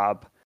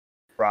rob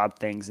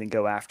things and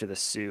go after the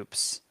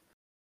soups,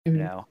 you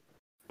know.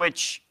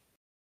 Which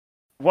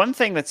one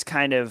thing that's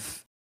kind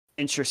of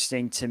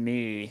interesting to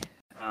me,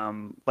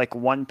 like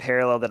one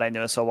parallel that I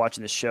noticed while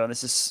watching the show, and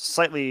this is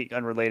slightly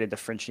unrelated to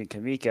Frenchie and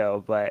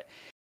Kimiko, but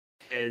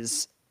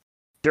is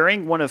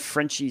during one of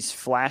Frenchie's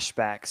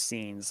flashback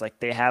scenes, like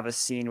they have a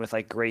scene with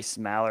like Grace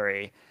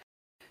Mallory,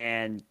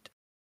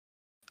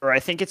 or I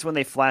think it's when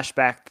they flash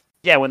back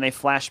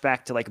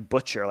to like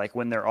Butcher, like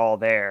when they're all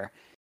there,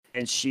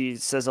 and she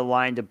says a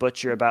line to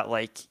Butcher about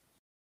like,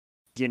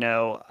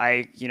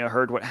 I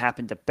heard what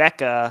happened to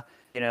Becca,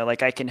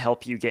 like I can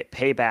help you get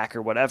payback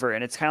or whatever,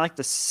 and it's kind of like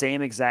the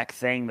same exact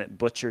thing that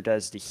Butcher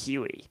does to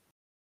Hughie,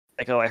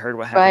 like, oh, I heard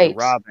what happened to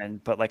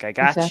Robin, but like I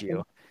got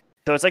you.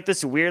 So it's like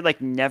this weird, like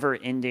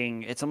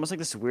never-ending. It's almost like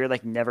this weird,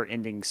 like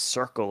never-ending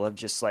circle of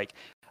just like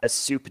a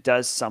soup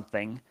does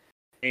something,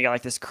 and you got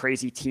like this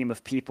crazy team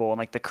of people, and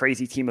like the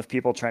crazy team of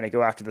people trying to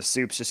go after the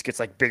soups just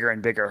gets like bigger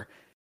and bigger.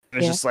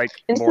 It's just like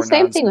it's more the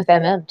same nonsense. thing with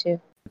MM too.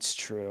 It's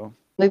true.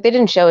 Like they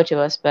didn't show it to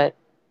us, but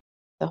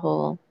the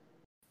whole.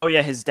 Oh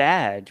yeah, his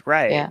dad,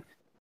 right? Yeah.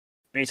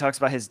 And he talks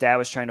about his dad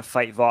was trying to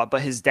fight Vought,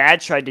 but his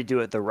dad tried to do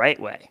it the right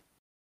way.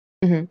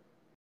 Mm-hmm.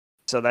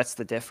 So that's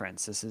the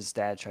difference. Is his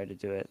dad tried to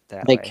do it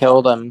that way. They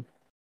killed him.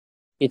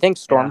 You think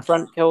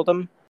Stormfront killed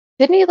him?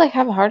 Didn't he like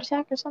have a heart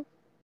attack or something?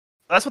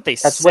 That's what they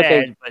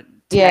said, but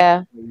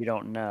technically we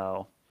don't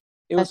know.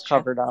 It was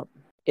covered up.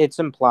 It's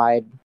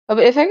implied. Oh,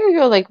 but if I could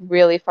go like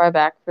really far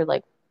back for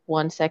like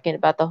 1 second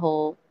about the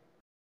whole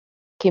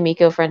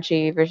Kimiko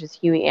Frenchie versus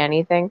Hughie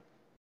Annie thing.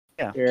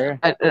 Yeah. Sure.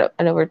 I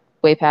know we're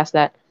way past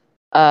that.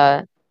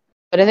 But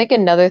I think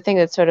another thing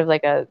that's sort of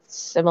like a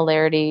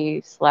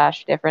similarity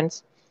 /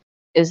 difference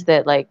is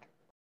that like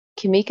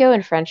Kimiko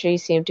and Frenchie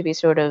seem to be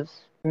sort of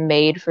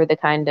made for the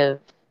kind of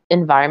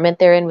environment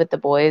they're in with the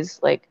boys,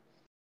 like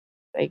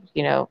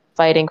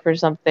fighting for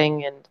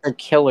something and they're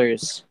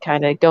killers,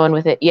 kind of going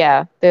with it.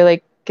 Yeah, they're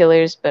like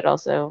killers, but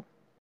also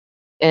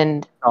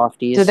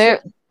softies. So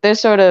they're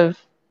sort of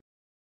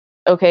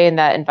okay in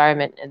that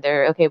environment, and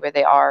they're okay where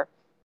they are,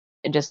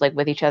 and just like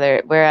with each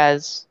other.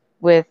 Whereas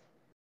with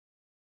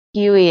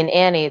Hughie and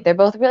Annie, they're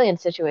both really in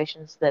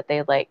situations that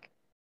they like.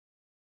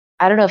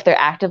 I don't know if they're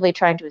actively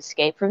trying to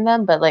escape from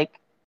them, but like,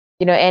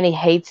 Annie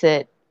hates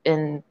it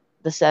in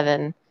the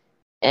 7,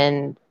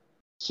 and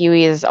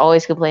Hughie is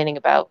always complaining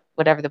about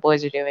whatever the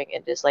boys are doing,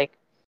 and just like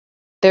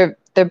they're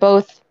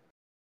both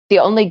the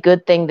only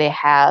good thing they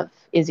have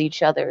is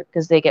each other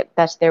because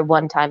that's their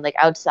one time like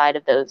outside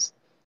of those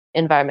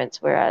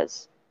environments.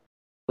 Whereas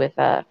with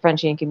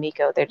Frenchie and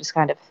Kimiko, they're just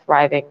kind of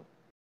thriving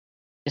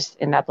just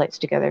in that place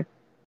together.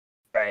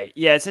 Right.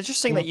 Yeah, it's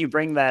interesting that you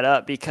bring that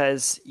up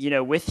because,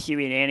 with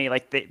Hughie and Annie,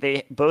 like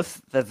they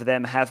both of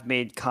them have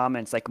made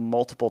comments like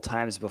multiple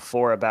times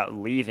before about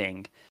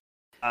leaving.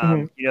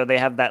 They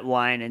have that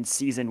line in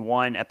season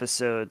 1,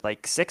 episode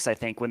like 6, I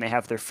think, when they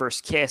have their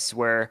first kiss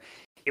where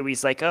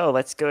Hughie's like, oh,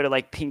 let's go to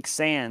like Pink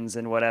Sands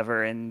and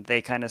whatever. And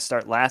they kind of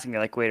start laughing.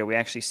 They're like, wait, are we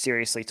actually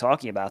seriously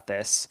talking about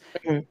this?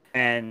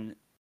 And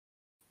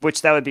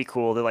which that would be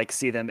cool to like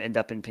see them end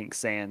up in Pink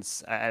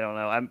Sands. I don't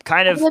know. I'm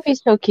kind of. That'd be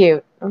so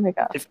cute. Oh my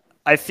gosh.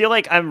 I feel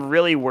like I'm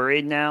really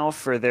worried now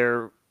for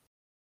their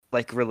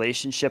like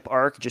relationship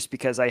arc just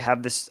because I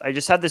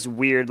just have this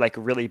weird like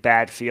really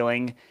bad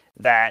feeling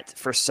that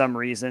for some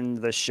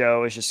reason the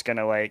show is just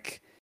gonna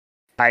like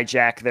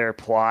hijack their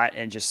plot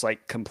and just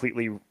like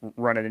completely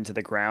run it into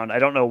the ground. I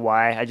don't know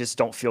why. I just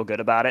don't feel good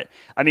about it.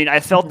 I mean, I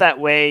felt that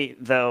way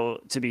though,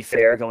 to be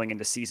fair, going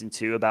into season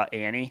 2 about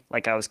Annie.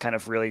 Like I was kind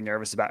of really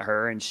nervous about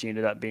her and she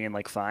ended up being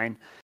like fine.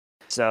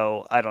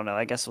 So I don't know.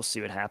 I guess we'll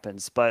see what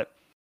happens. But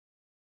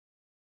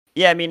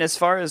yeah, I mean, as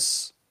far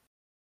as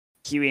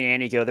Hughie and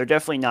Annie go, they're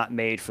definitely not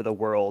made for the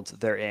world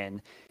they're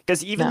in.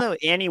 Because even though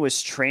Annie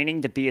was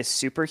training to be a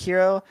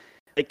superhero,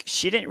 like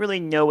she didn't really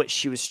know what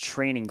she was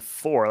training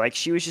for. Like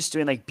she was just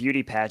doing like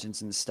beauty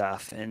pageants and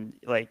stuff and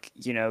like,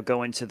 you know,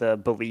 going to the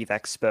Believe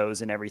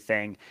expos and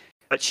everything.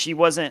 But she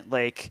wasn't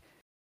like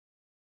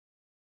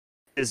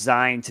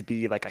designed to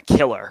be like a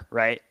killer,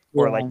 right?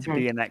 Or like to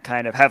be in that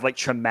kind of have like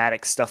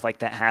traumatic stuff like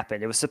that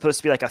happen. It was supposed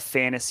to be like a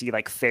fantasy,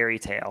 like fairy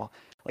tale.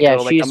 Like, yeah,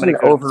 oh, like, she's an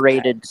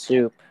overrated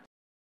soup.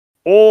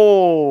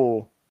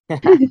 Oh,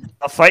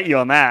 I'll fight you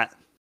on that.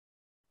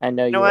 I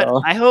know you know what?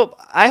 will.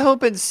 I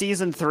hope in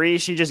season 3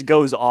 she just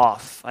goes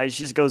off.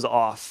 She just goes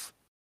off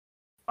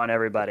on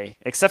everybody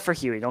except for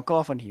Hughie. Don't go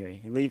off on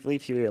Hughie. Leave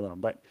Hughie alone.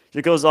 But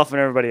she goes off on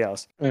everybody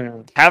else.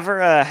 Have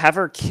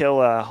her kill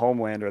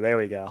Homelander. There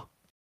we go.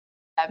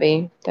 That'd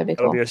be cool.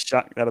 That'll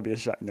be a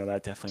shock. No,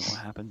 that definitely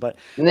won't happen. But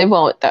they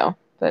won't though.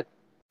 But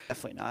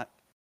definitely not.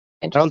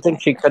 I don't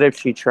think she could if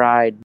she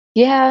tried.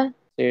 Yeah.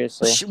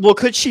 Seriously. Well,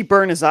 could she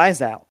burn his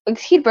eyes out?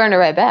 He'd burn her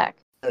right back.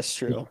 That's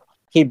true.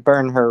 He'd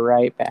burn her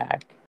right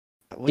back.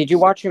 Did you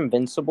watch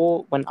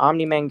Invincible? When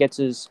Omni-Man gets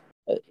his...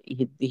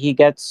 he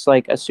gets,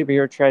 like, a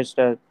superhero tries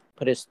to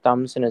put his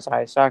thumbs in his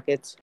eye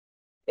sockets,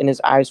 and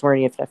his eyes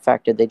weren't even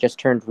affected. They just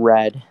turned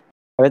red.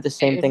 I bet the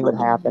same thing would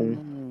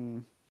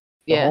happen.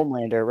 Yeah.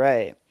 Homelander,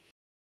 right.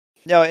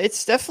 No,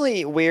 it's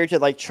definitely weird to,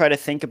 like, try to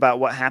think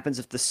about what happens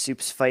if the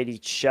soups fight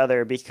each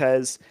other,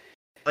 because,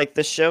 like,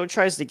 the show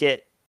tries to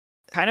get...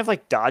 kind of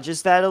like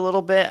dodges that a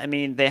little bit. I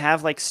mean, they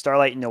have like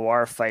Starlight and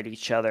Noir fight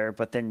each other,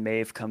 but then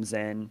Maeve comes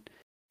in,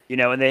 you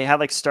know, and they have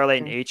like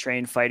Starlight and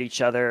A-Train fight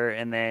each other,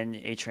 and then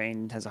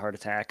A-Train has a heart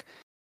attack.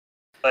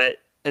 But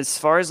as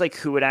far as like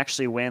who would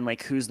actually win,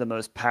 like who's the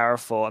most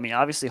powerful, I mean,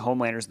 obviously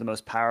Homelander's the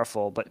most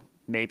powerful, but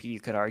maybe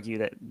you could argue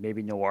that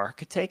maybe Noir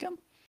could take him.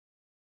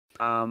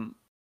 And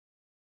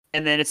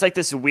then it's like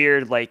this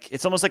weird, like,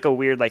 it's almost like a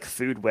weird like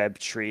food web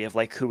tree of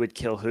like who would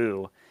kill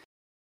who.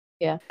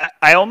 Yeah.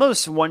 I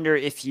almost wonder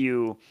if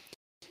you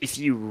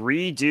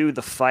redo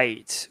the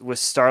fight with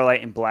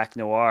Starlight and Black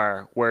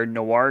Noir, where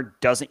Noir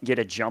doesn't get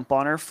a jump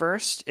on her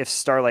first, if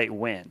Starlight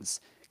wins.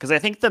 Because I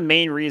think the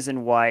main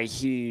reason why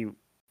he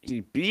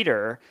beat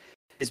her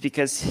is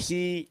because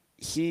he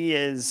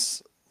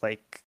is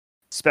like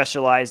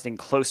specialized in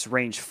close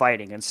range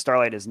fighting, and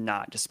Starlight is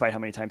not, despite how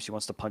many times she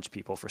wants to punch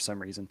people for some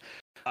reason.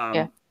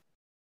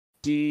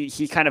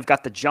 He kind of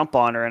got the jump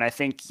on her, and I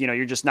think, you know,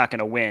 you're just not going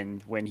to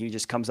win when he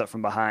just comes up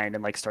from behind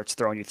and like starts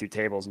throwing you through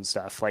tables and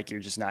stuff. Like, you're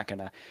just not going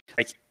to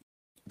like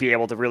be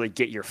able to really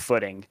get your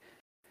footing.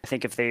 I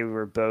think if they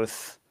were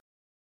both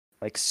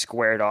like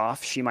squared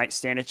off, she might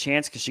stand a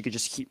chance because she could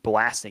just keep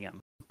blasting him,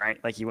 right?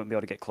 Like, he wouldn't be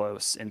able to get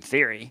close in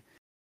theory.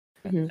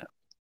 Mm-hmm.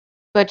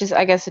 But just,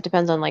 I guess it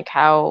depends on like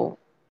how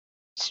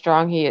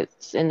strong he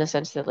is, in the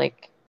sense that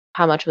like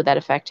how much would that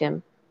affect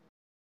him?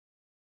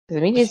 I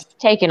mean, he's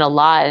taken a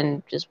lot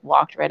and just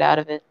walked right out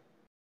of it.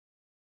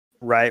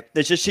 Right.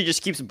 It's just, she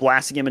just keeps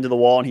blasting him into the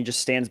wall, and he just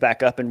stands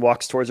back up and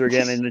walks towards her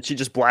again, and then she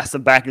just blasts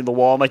him back into the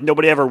wall. Like,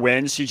 nobody ever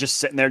wins. She's just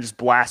sitting there just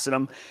blasting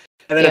him.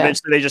 And then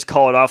eventually they just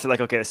call it off. They're like,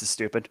 okay, this is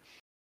stupid.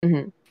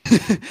 Mm-hmm.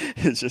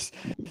 It's just,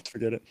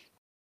 forget it.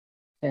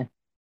 Yeah.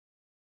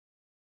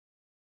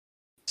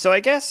 So I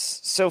guess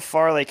so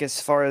far, like,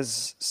 as far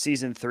as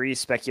season 3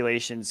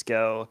 speculations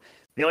go,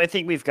 the only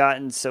thing we've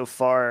gotten so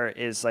far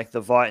is like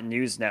the Vought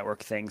News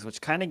Network things,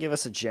 which kind of give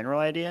us a general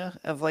idea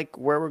of like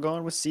where we're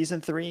going with season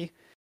 3.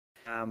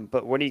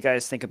 But what do you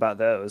guys think about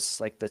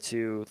those? Like the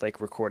 2 like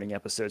recording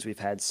episodes we've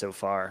had so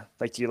far.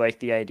 Like, do you like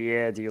the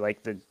idea? Do you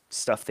like the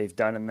stuff they've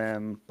done in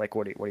them? Like,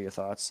 what are your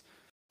thoughts?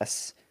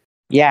 Yes.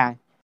 Yeah,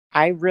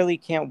 I really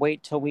can't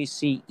wait till we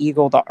see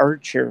Eagle the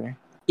Archer.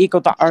 Eagle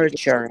the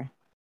Archer.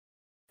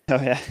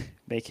 Oh yeah,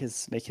 make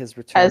his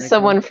return. As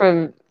someone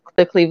from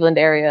the Cleveland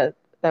area,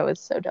 that was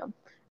so dumb.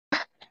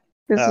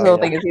 This whole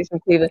thing is he's from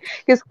Cleveland,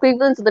 because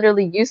Cleveland's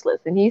literally useless,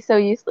 and he's so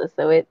useless,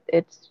 so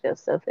it's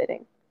just so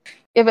fitting.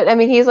 Yeah, but I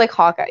mean, he's like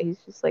Hawkeye. He's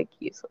just like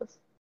useless.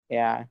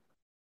 Yeah.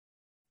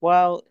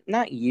 Well,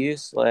 not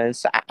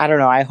useless. I don't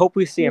know. I hope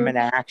we see him in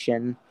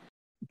action.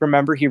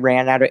 Remember, he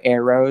ran out of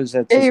arrows.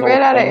 He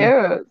ran out of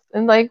arrows,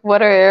 and like,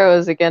 what are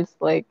arrows against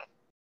like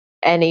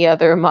any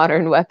other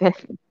modern weapon?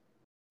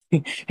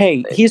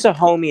 Hey, he's a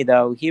homie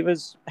though. He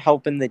was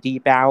helping the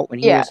Deep out when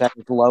he was at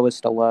his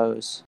lowest of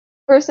lows.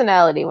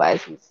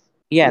 Personality-wise, he's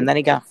and then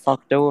he got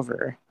fucked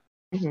over.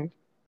 Mm-hmm.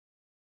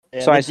 Yeah,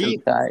 so I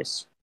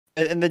sympathize.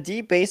 And the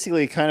Deep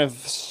basically kind of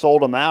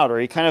sold him out, or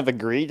he kind of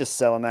agreed to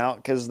sell him out,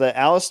 because the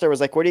Alistair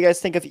was like, what do you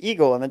guys think of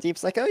Eagle? And the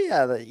Deep's like, oh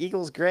yeah, the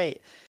Eagle's great.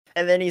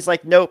 And then he's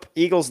like, nope,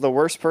 Eagle's the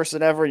worst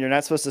person ever, and you're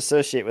not supposed to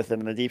associate with him.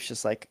 And the Deep's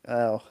just like,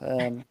 oh.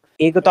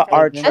 Eagle the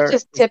Archer. That's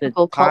just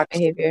typical cult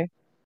behavior.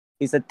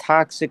 He's a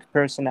toxic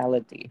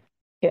personality.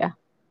 Yeah.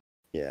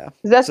 Yeah.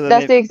 That's So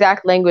the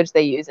exact language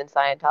they use in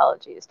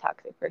Scientology is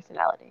toxic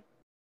personality.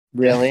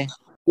 Really?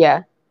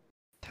 Yeah.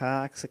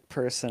 toxic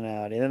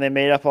personality. And then they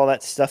made up all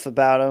that stuff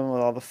about him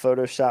with all the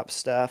Photoshop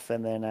stuff,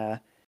 and then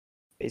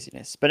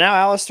craziness. But now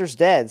Alistair's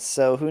dead,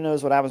 so who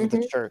knows what happens with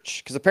the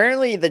church? Because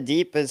apparently the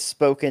Deep has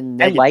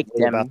spoken I liked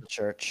negatively about him. the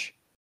church.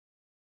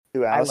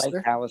 Who, I liked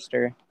Alistair?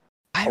 Alistair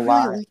I a really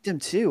lot. liked him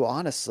too,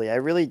 honestly. I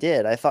really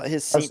did. I thought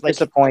his I was scene, like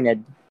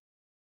disappointed.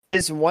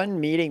 his one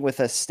meeting with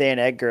a Stan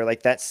Edgar,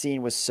 like that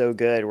scene was so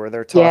good where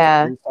they're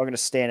Yeah. talking to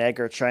Stan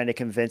Edgar, trying to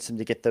convince him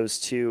to get those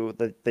two,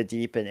 the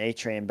Deep and A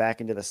Train,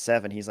 back into the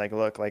Seven. He's like,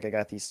 "Look, like I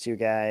got these two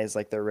guys,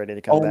 like they're ready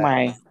to come Oh back."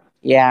 my,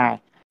 yeah.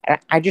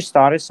 I just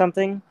thought of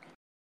something.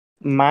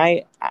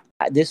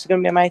 This is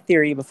gonna be my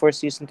theory before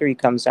season 3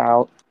 comes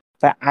out,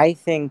 but I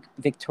think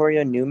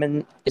Victoria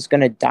Newman is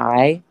gonna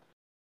die,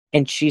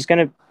 and she's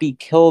gonna be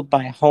killed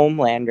by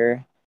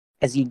Homelander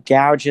as he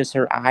gouges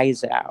her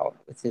eyes out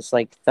with his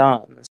like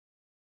thumbs.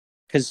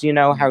 Because you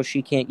know how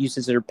she can't use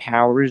her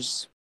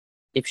powers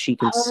if she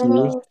can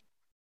see.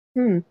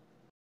 Hmm.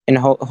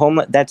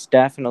 And that's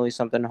definitely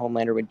something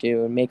Homelander would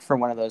do and make for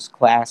one of those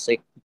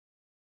classic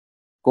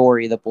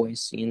gory The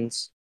Boys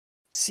scenes.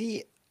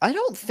 See, I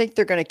don't think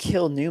they're gonna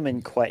kill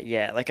Newman quite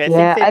yet. Like I think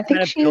Yeah, they've I think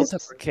kind of built she's.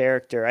 up her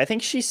character. I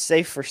think she's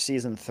safe for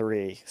season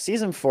 3.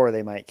 Season 4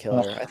 they might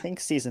kill her. I think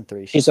season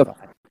 3 She's she's a fine. I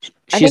think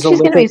she's a she's gonna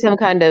be living some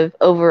kind of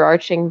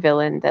overarching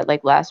villain that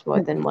like lasts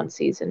more than one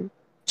season.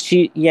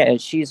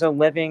 she's a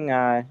living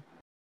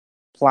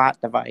plot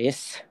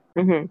device. Hmm.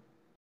 I mean,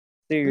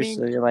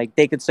 Seriously, like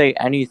they could say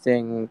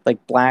anything,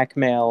 like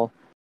blackmail.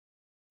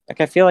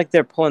 Like I feel like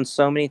they're pulling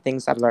so many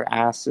things out of their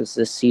asses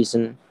this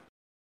season.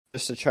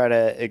 just to try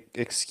to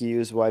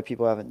excuse why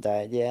people haven't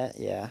died yet.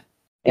 Yeah.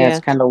 Yeah, it's Yeah.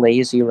 kind of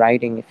lazy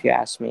writing if you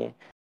ask me.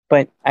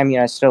 But I mean,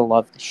 I still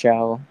love the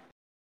show.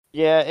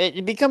 Yeah,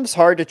 it becomes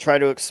hard to try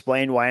to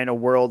explain why in a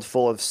world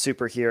full of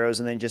superheroes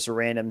and then just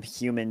random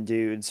human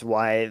dudes,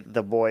 why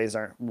the boys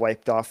aren't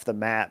wiped off the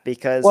map.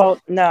 Because Well,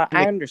 no, I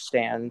mean, I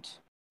understand.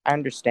 I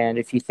understand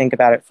if you think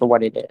about it for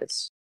what it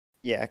is.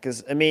 yeah,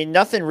 because I mean,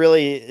 nothing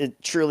really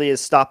truly is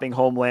stopping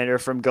Homelander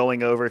from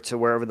going over to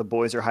wherever the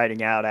boys are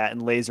hiding out at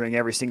and lasering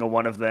every single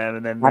one of them,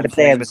 and Not then if they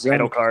playing have the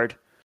title Zinc. card.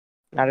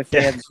 Not if they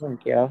Yeah, have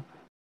Zinc, yo.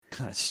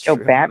 that's Yo,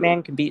 true.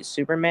 Batman can beat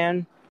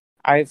Superman.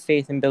 I have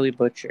faith in Billy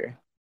Butcher.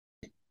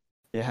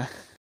 Yeah,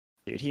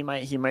 dude, he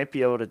might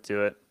be able to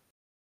do it.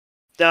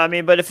 No, I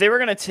mean, but if they were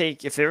gonna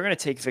take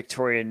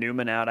Victoria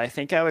Newman out, I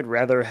think I would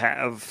rather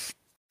have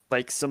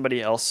like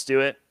somebody else do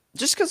it.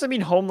 Just because I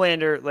mean,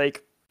 Homelander,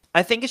 like,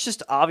 I think it's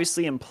just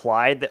obviously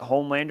implied that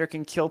Homelander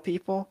can kill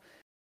people.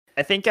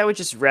 I think I would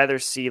just rather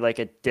see like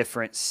a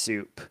different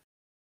soup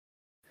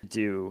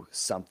do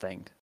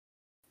something.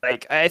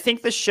 Like, I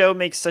think the show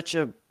makes such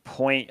a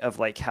point of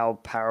like how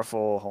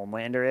powerful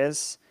Homelander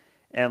is,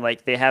 and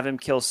like they have him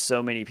kill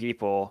so many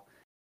people,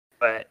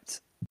 but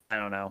I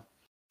don't know.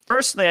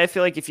 Personally, I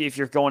feel like if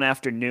you're going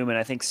after Newman,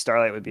 I think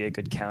Starlight would be a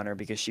good counter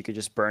because she could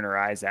just burn her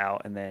eyes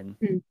out, and then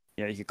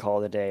you could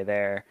call it a day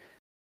there.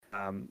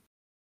 Um,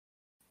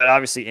 but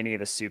obviously, any of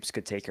the soups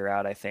could take her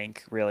out. I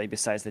think really,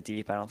 besides the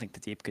Deep, I don't think the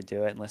Deep could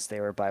do it unless they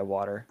were by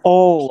water.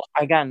 Oh,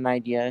 I got an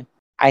idea.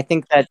 I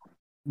think that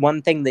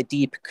one thing the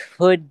Deep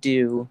could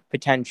do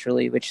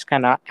potentially, which is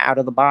kind of out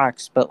of the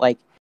box, but like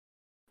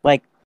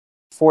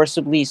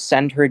forcibly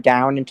send her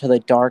down into the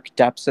dark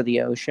depths of the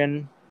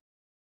ocean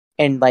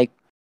and like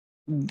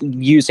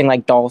using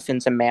like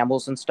dolphins and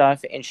mammals and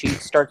stuff, and she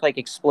starts like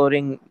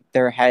exploding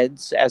their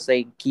heads as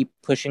they keep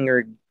pushing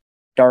her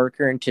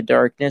darker into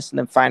darkness, and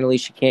then finally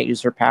she can't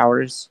use her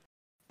powers.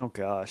 Oh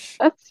gosh,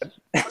 That's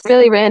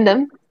really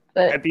random,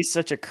 but that'd be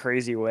such a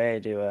crazy way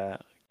to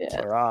yeah.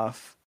 kill her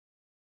off.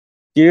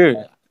 Dude,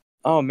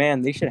 oh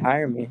man, they should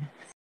hire me.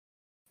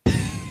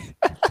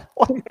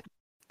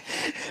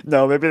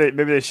 No, maybe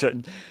they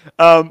shouldn't.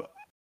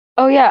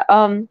 Oh yeah.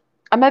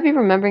 I might be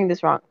remembering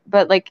this wrong,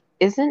 but like,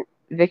 isn't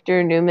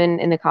Victor Newman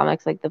in the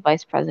comics like the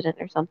vice president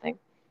or something?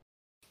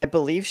 I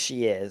believe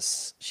she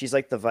is. She's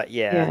like yeah.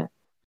 Yeah.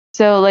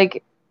 So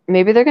like,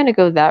 maybe they're gonna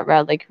go that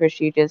route, like where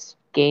she just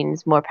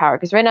gains more power.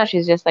 Because right now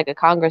she's just like a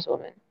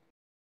congresswoman.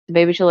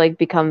 Maybe she'll like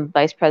become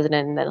vice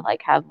president and then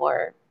like have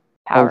more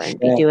Oh power and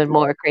be shit. doing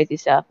more crazy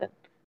stuff and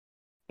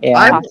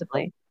Yeah.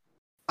 possibly.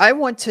 I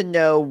want to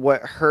know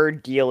what her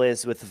deal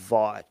is with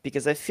Vought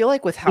because I feel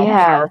like with how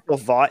Yeah. powerful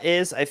Vought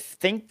is, I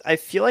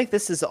feel like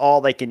this is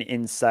all like an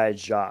inside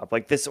job.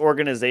 Like this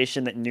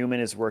organization that Newman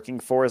is working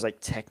for is like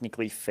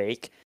technically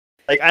fake.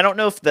 Like I don't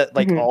know if that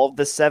like Mhm. all of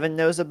the Seven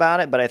knows about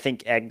it, but I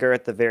think Edgar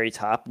at the very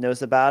top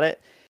knows about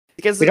it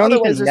because We don't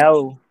otherwise even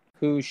know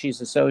who she's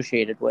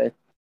associated with.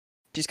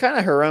 she's kind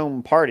of her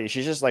own party.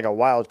 She's just like a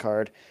wild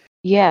card.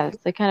 Yeah,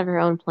 it's like kind of her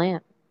own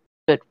plan.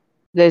 But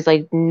there's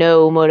like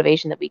no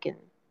motivation that we can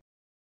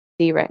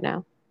see right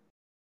now.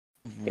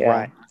 Yeah.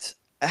 Right.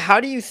 How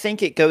do you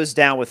think it goes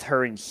down with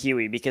her and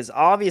Hughie? Because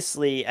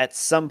obviously, at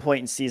some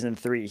point in season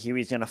 3,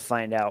 Hughie's going to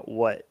find out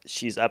what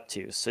she's up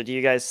to. So, do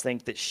you guys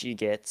think that she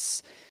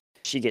gets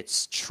she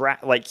gets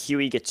trapped, like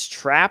Hughie gets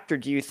trapped, or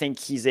do you think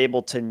he's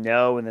able to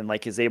know and then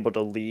like is able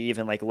to leave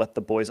and like let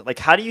the boys, like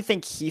how do you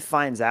think he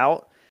finds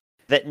out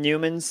that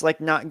Newman's like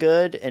not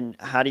good, and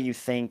how do you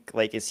think,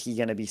 like, is he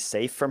going to be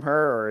safe from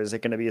her, or is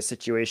it going to be a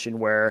situation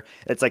where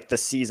it's like the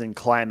season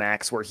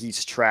climax where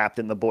he's trapped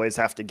and the boys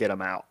have to get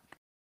him out?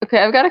 Okay,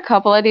 I've got a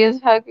couple ideas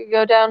of how it could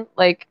go down.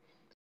 Like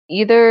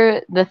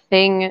either the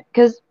thing,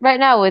 because right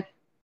now with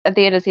at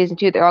the end of season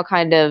 2, they're all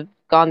kind of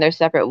gone their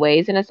separate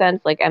ways in a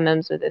sense. Like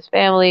MM's with his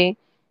family,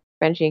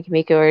 Frenchie and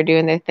Kimiko are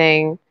doing their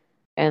thing,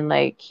 and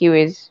like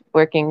Huey's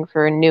working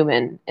for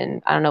Newman,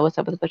 and I don't know what's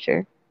up with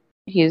Butcher.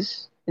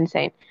 He's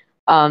insane.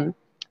 Um,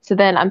 so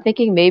then I'm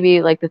thinking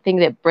maybe like the thing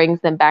that brings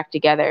them back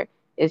together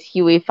is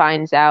Huey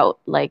finds out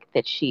like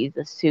that she's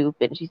a soup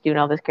and she's doing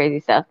all this crazy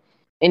stuff,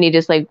 and he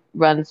just like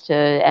runs to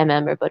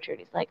MM or Butcher and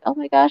he's like, "Oh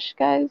my gosh,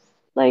 guys,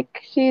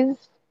 like she's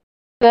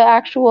the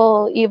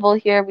actual evil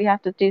here. We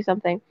have to do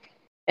something."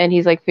 And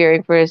he's like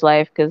fearing for his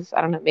life because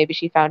I don't know, maybe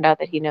she found out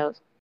that he knows,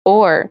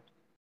 or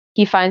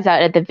he finds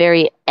out at the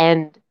very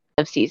end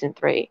of season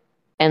 3,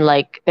 and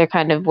like they're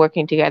kind of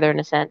working together in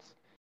a sense.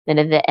 Then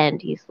at the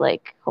end, he's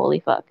like,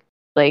 "Holy fuck!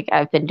 Like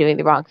I've been doing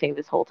the wrong thing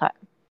this whole time."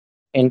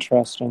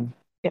 Interesting.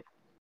 Yeah.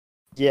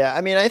 Yeah,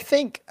 I mean, I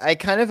think I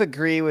kind of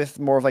agree with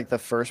more of like the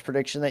first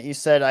prediction that you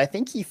said. I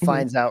think he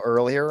finds out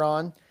earlier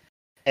on,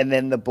 and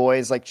then the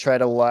boys like try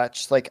to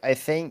watch. Like,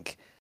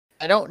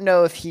 I don't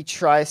know if he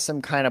tries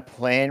some kind of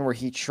plan where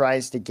he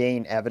tries to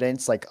gain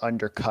evidence like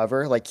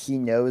undercover, like he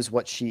knows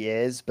what she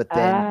is, but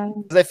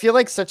then 'cause I feel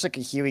like such like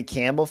a Huey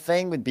Campbell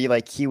thing would be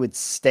like he would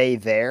stay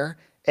there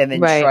and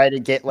then Right. try to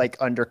get like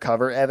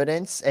undercover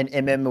evidence, and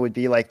MM would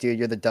be like, "Dude,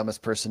 you're the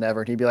dumbest person ever,"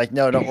 and he'd be like,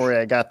 "No, don't worry,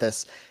 I got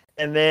this."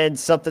 And then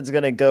something's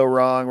gonna go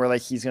wrong, where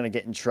like he's gonna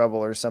get in trouble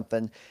or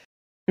something.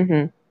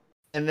 hmm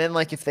And then,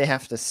 like, if they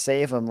have to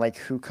save him, like,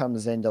 who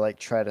comes in to, like,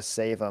 try to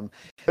save him?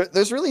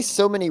 There's really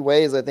so many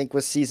ways, I think,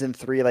 with season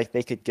 3, like,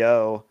 they could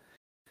go.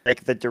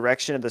 Like, the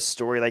direction of the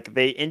story. Like,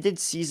 they ended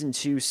season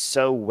 2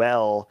 so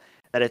well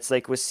that it's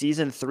like, with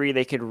season 3,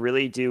 they could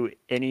really do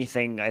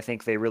anything I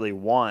think they really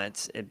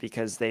want,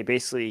 because they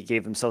basically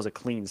gave themselves a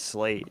clean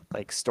slate,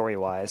 like,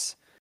 story-wise.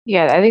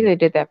 Yeah, I think they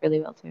did that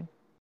really well too.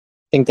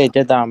 I think they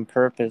did that on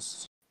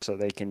purpose. So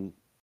they can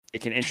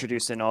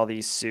introduce in all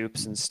these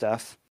soups and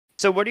stuff.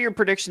 So what are your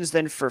predictions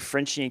then for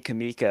Frenchie and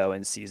Kimiko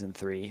in season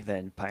 3?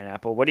 Then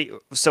Pineapple. What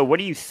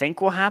do you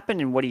think will happen,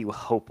 and what do you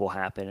hope will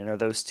happen? And are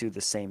those two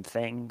the same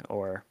thing,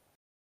 or?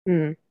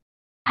 Hmm.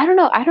 I don't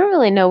know. I don't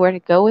really know where to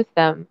go with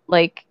them.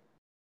 Like,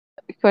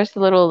 of course, the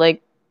little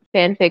like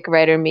fanfic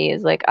writer me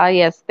is like, ah,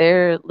 yes,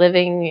 they're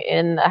living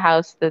in a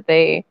house that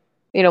they,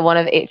 one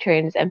of 8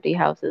 trains empty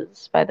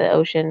houses by the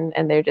ocean,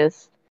 and they're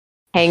just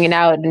hanging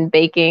out and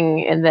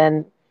baking, and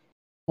then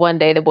one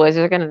day the boys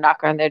are gonna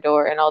knock on their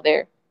door and all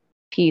their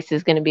peace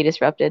is gonna be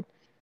disrupted.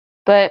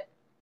 But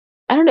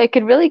I don't know, it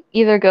could really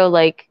either go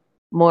like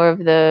more of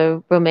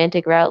the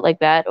romantic route like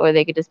that, or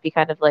they could just be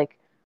kind of like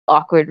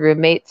awkward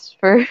roommates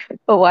for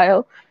a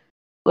while.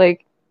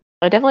 Like,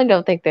 I definitely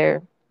don't think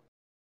they're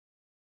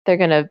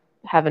gonna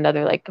have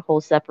another like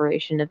whole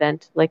separation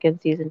event like in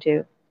season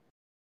 2.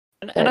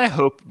 And But I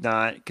hope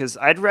not, because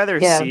I'd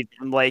rather yeah, see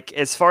them, like,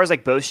 as far as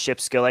like both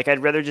ships go, like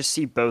I'd rather just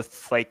see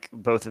both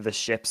of the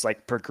ships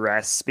like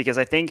progress, because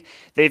I think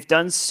they've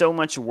done so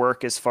much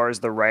work as far as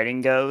the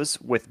writing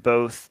goes with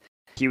both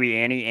Huey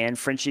Annie and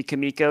Frenchie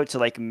Kimiko to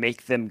like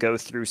make them go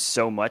through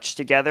so much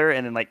together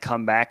and then like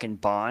come back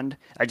and bond.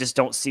 I just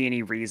don't see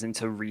any reason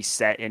to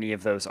reset any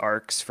of those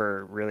arcs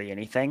for really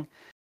anything.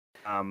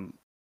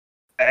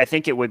 I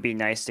think it would be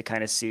nice to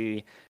kind of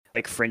see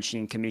like Frenchie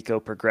and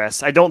Kimiko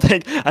progress. I don't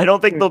think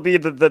they'll be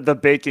the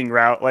baking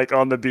route like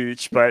on the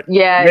beach, but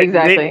yeah,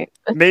 exactly.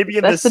 maybe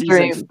in the That's the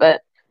season. dream,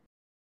 but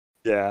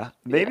Yeah,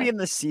 maybe yeah. in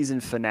the season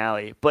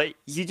finale. But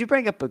you do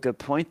bring up a good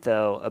point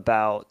though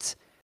about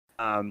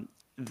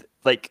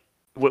like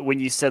when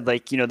you said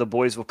like the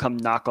boys will come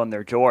knock on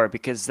their door,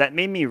 because that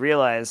made me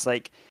realize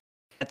like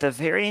at the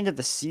very end of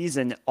the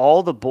season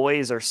all the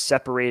boys are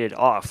separated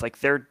off. Like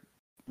they're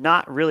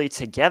not really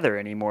together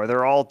anymore.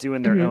 They're all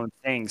doing their own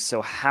things.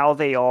 So how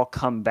they all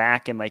come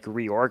back and like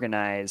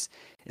reorganize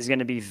is going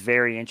to be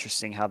very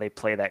interesting, how they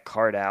play that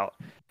card out.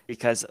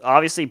 Because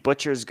obviously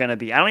Butcher's going to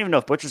be, I don't even know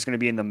if Butcher's going to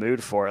be in the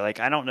mood for it. Like,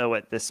 I don't know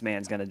what this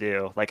man's going to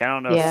do. Like, I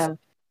don't know if, Yeah.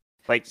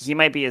 like, he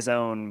might be his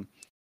own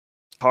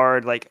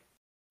card. Like,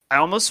 I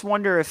almost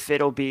wonder if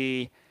it'll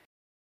be,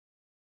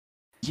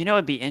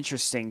 it'd be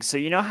interesting. So,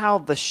 how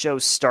the show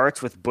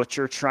starts with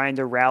Butcher trying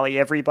to rally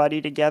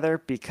everybody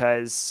together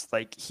because,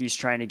 like, he's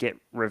trying to get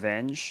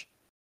revenge?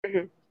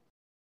 Mhm.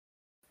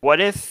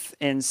 What if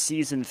in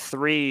season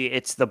 3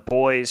 it's the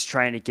boys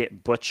trying to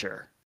get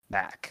Butcher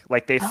back?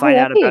 Like, they find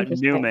that'd out be about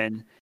interesting.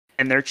 Newman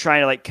and they're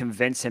trying to like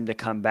convince him to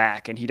come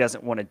back, and he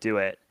doesn't want to do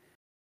it.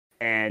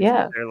 And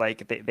Yeah. they're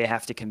like, they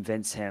have to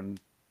convince him.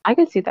 I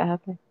could see that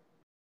happening.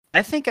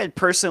 I think I'd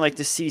personally like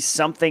to see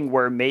something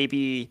where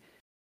maybe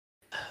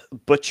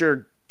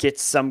Butcher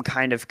gets some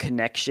kind of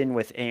connection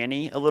with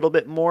Annie a little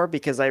bit more,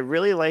 because I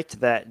really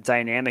liked that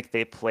dynamic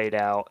they played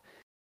out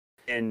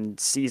in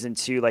season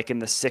 2, like in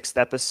the 6th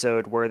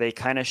episode, where they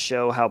kind of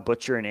show how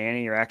Butcher and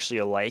Annie are actually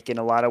alike in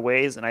a lot of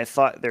ways. And I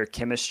thought their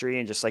chemistry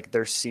and just like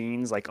their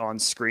scenes like on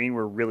screen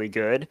were really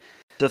good.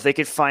 So if they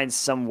could find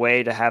some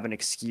way to have an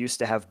excuse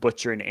to have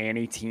Butcher and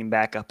Annie team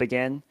back up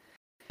again,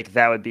 like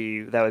that would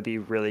be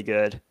really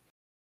good.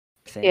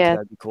 I think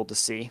that'd be cool to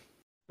see.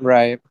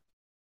 Right.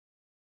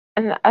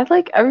 And I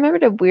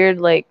remembered a weird,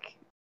 like,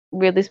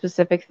 really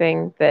specific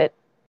thing that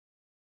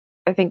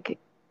I think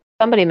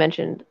somebody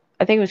mentioned.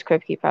 I think it was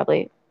Kripke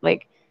probably,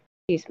 like,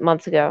 these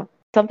months ago.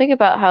 Something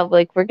about how,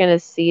 like, we're gonna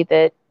see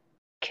that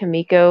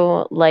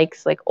Kimiko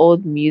likes, like,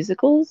 old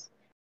musicals.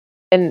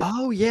 And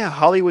Oh yeah,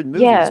 Hollywood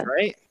movies, yeah,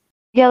 right?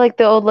 yeah, like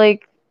the old,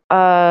 like,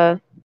 I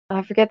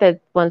forget the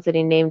ones that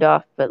he named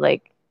off, but,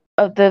 like,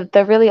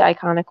 the really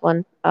iconic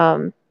one,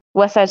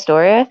 West Side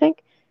Story, I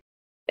think.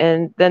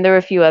 And then there were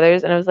a few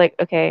others, and I was like,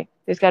 okay,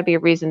 there's got to be a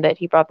reason that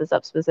he brought this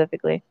up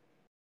specifically.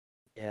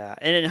 Yeah,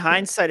 and in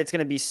hindsight, it's going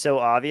to be so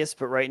obvious,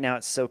 but right now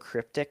it's so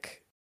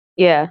cryptic.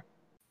 Yeah.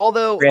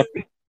 Although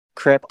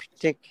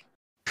Cryptic.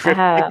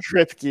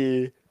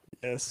 Kripke,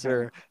 yes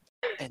sir.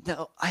 And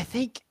no, I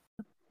think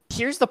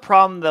here's the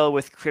problem though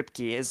with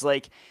Kripke is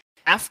like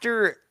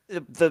after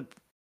the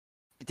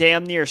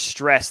damn near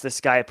stress this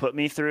guy put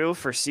me through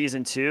for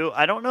season 2,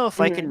 I don't know if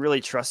I can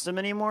really trust him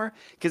anymore.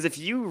 Because if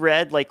you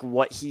read like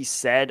what he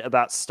said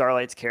about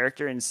Starlight's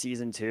character in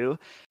season 2,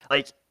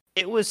 like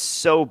it was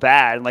so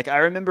bad. Like I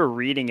remember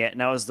reading it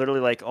and I was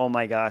literally like, oh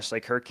my gosh,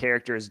 like her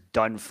character is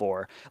done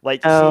for.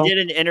 Like he did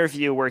an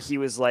interview where he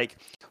was like,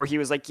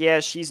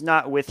 yeah, she's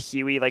not with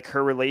Hughie. Like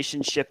her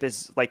relationship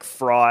is like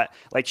fraught.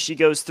 Like she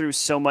goes through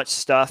so much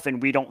stuff and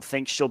we don't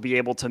think she'll be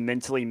able to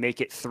mentally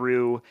make it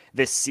through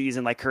this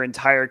season. Like her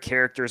entire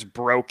character is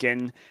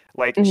broken.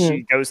 Like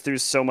she goes through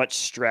so much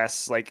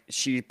stress. Like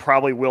she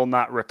probably will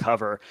not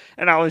recover.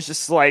 And I was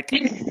just like,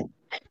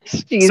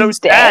 she's so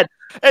dead. sad.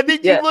 And then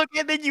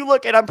you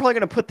look, and I'm probably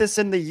gonna put this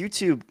in the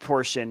YouTube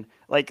portion,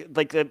 like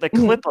the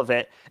clip of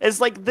it.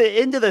 It's like the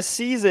end of the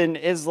season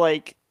is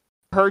like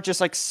her just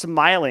like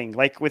smiling,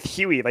 like with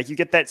Hughie. Like you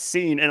get that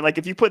scene, and like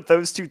if you put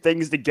those two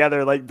things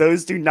together, like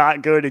those do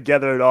not go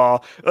together at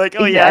all. Like,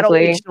 oh yeah, I don't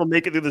think she'll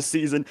make it through the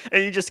season.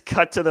 And you just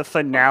cut to the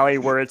finale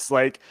where it's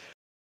like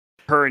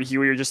her and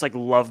Hughie are just like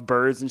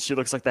lovebirds, and she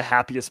looks like the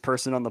happiest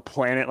person on the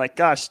planet. Like,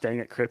 gosh dang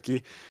it,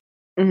 Kripke.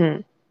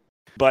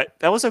 But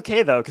that was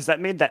okay though, because that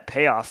made that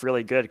payoff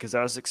really good. Because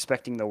I was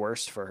expecting the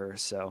worst for her.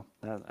 So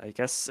I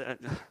guess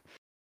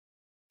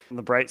on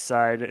the bright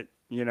side,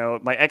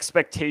 my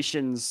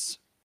expectations,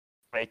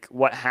 like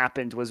what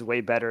happened, was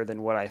way better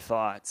than what I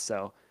thought.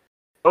 So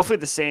hopefully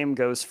the same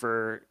goes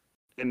for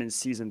him in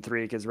season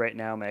 3. Because right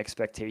now my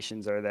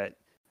expectations are that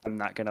I'm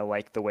not gonna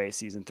like the way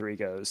season 3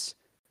 goes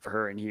for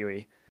her and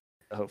Hughie.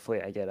 So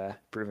hopefully I get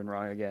proven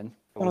wrong again.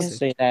 Don't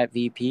say that,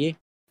 VP.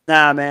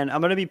 Nah, man,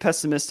 I'm gonna be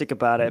pessimistic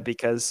about it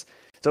because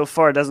so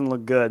far it doesn't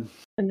look good.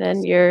 And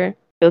then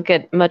you'll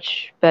get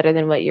much better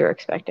than what you're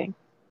expecting.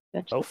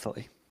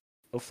 Hopefully.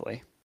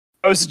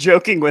 I was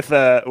joking with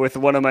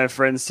one of my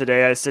friends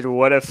today. I said,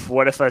 "What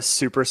if a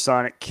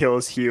supersonic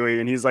kills Hughie?"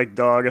 And he's like,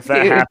 "Dog, if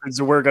that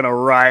happens, we're gonna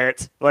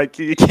riot. Like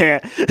you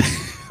can't."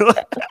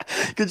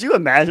 Could you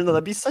imagine that?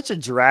 That'd be such a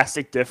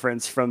drastic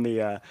difference from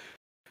the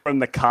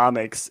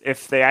comics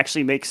if they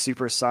actually make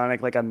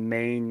Supersonic like a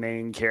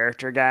main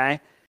character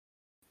guy.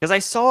 Because I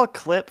saw a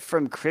clip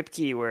from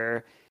Kripke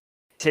where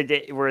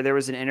there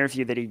was an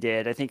interview that he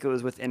did. I think it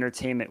was with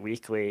Entertainment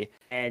Weekly,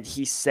 and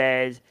he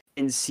said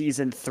in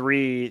season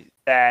 3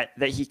 that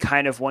he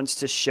kind of wants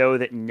to show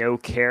that no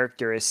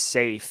character is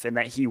safe and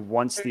that he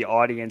wants the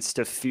audience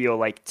to feel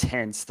like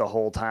tense the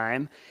whole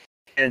time.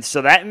 And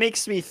so that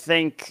makes me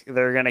think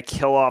they're gonna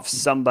kill off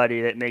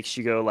somebody that makes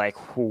you go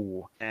like,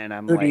 "Whoo!" And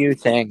I'm Who like, do you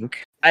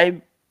think?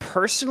 I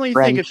personally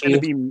Frenchie. think it's gonna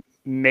be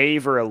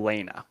Maeve or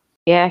Elena.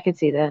 Yeah, I could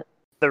see that.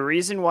 The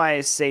reason why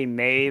I say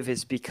Maeve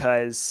is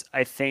because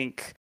I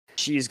think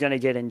she's going to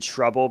get in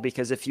trouble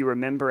because if you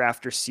remember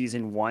after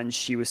season 1,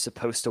 she was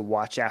supposed to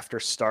watch after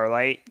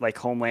Starlight. Like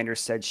Homelander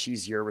said,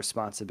 she's your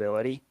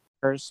responsibility.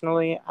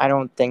 Personally, I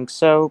don't think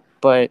so,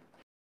 but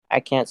I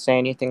can't say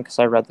anything because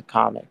I read the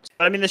comics.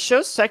 But I mean, the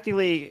show's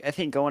technically, I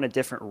think, going a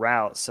different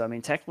route. So, I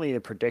mean, technically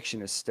the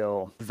prediction is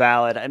still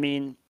valid. I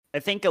mean, I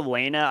think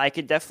Elena, I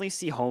could definitely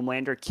see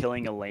Homelander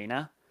killing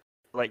Elena.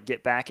 Like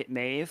get back at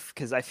Maeve,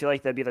 because I feel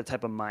like that'd be the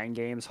type of mind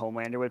games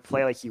Homelander would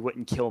play. Like he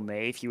wouldn't kill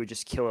Maeve, he would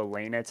just kill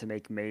Elena to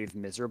make Maeve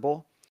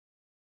miserable.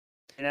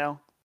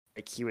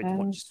 Like he would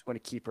just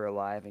want to keep her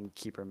alive and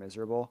keep her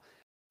miserable.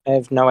 I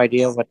have no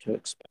idea what to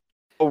expect.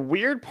 A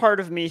weird part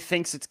of me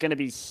thinks it's going to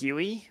be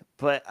Hughie,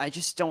 but I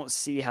just don't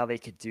see how they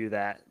could do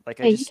that. Like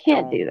you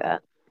can't do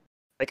that.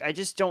 Like I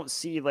just don't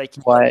see like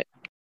what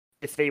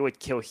if they would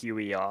kill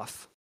Hughie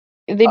off.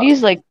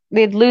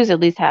 They'd lose at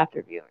least half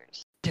their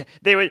viewers.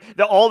 They would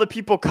all the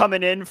people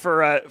coming in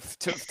for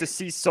to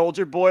see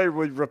Soldier Boy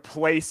would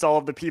replace all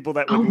of the people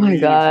that would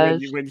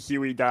leave when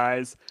Hughie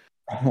dies.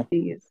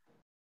 Jeez.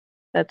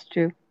 That's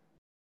true.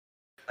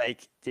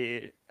 Like,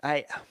 dude,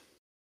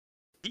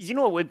 you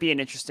know what would be an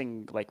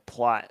interesting like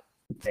plot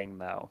thing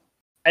though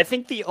I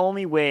think the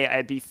only way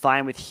I'd be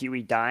fine with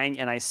Hughie dying,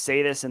 and I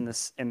say this in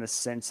the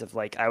sense of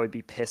like I would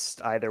be pissed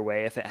either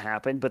way if it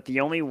happened, but the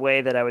only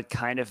way that I would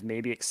kind of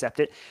maybe accept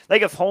it,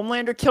 like if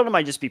Homelander killed him,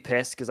 I'd just be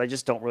pissed because I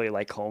just don't really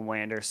like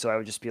Homelander, so I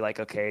would just be like,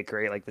 okay,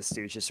 great, like this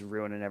dude's just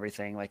ruining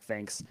everything, like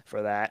thanks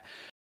for that.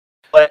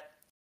 But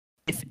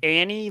if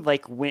Annie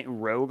like went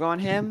rogue on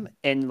him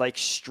and like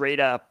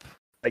straight up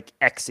like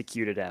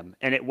executed him,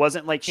 and it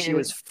wasn't like she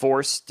was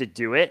forced to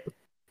do it,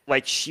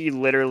 like she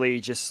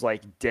literally just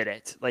like did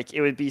it. Like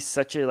it would be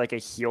such a like a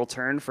heel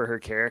turn for her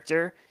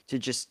character to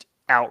just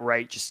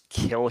outright just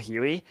kill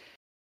Hughie.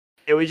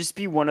 It would just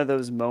be one of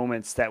those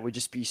moments that would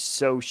just be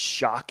so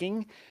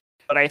shocking.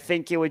 But I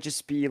think it would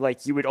just be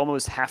like you would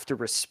almost have to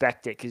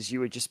respect it because you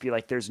would just be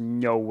like, "There's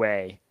no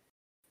way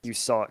you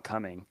saw it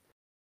coming,"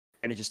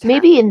 and it just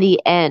maybe happened. in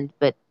the end,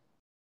 but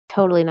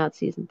totally not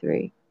season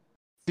 3.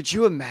 Could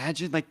you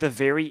imagine like the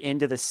very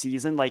end of the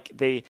season, like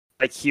they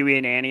like Hughie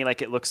and Annie,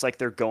 like it looks like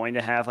they're going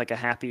to have like a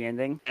happy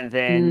ending, and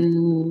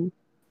then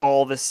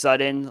all of a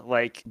sudden,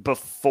 like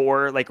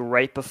before, like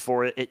right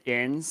before it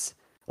ends,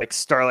 like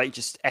Starlight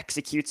just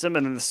executes them,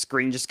 and then the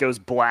screen just goes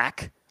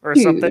black or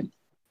something.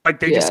 Like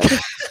they just,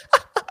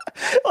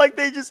 like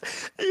they just,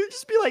 you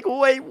just be like,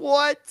 wait,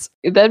 what?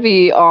 That'd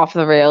be off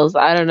the rails.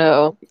 I don't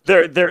know.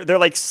 They're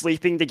like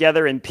sleeping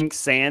together in pink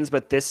sands,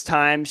 but this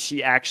time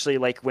she actually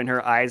like when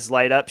her eyes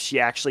light up, she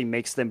actually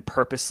makes them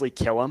purposely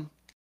kill him.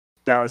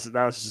 That was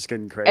just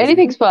getting crazy.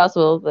 Anything's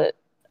possible, but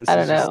I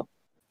don't know.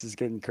 This is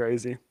getting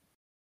crazy.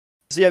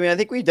 So yeah, I mean, I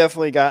think we've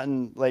definitely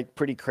gotten like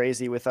pretty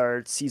crazy with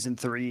our season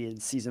 3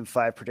 and season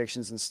 5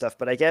 predictions and stuff.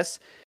 But I guess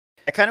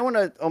I kind of want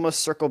to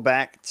almost circle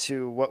back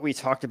to what we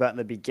talked about in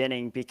the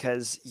beginning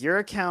because your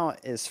account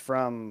is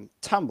from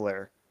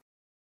Tumblr.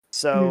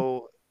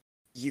 So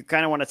you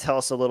kind of want to tell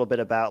us a little bit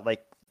about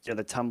like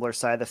the Tumblr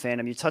side of the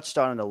fandom. You touched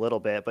on it a little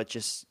bit, but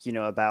just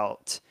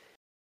about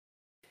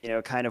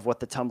kind of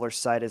what the Tumblr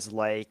site is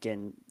like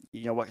and,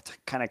 what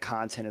kind of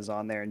content is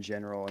on there in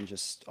general and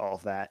just all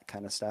of that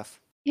kind of stuff.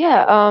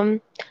 Yeah,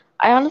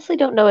 I honestly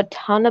don't know a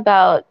ton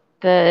about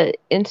the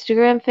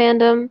Instagram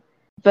fandom,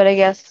 but I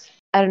guess,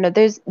 I don't know,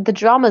 the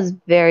drama's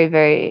very,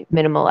 very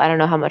minimal. I don't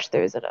know how much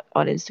there is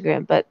on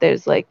Instagram, but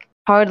there's like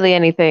hardly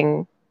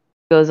anything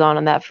goes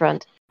on that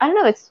front. I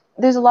don't know,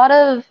 there's a lot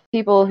of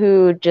people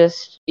who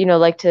just,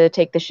 like to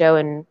take the show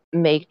and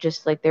make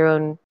just like their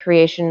own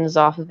creations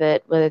off of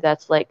it, whether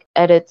that's like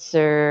edits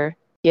or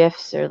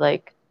GIFs or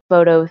like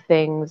photo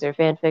things or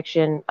fan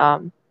fiction.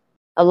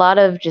 A lot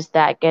of just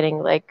that getting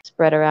like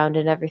spread around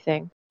and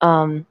everything.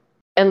 And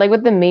like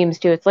with the memes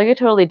too, it's like a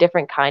totally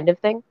different kind of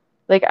thing.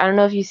 Like I don't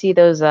know if you see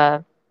those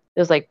like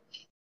Tumblr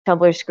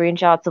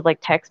screenshots of like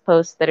text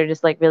posts that are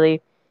just like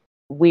really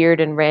weird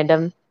and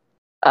random.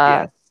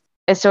 Yeah.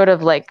 It's sort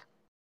of like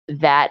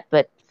that,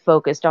 but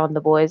focused on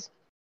the boys.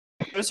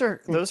 Those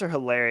are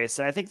hilarious,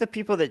 and I think the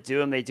people that do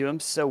them, they do them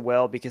so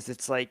well because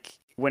it's like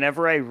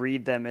whenever I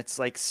read them, it's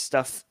like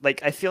stuff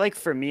like I feel like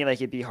for me, like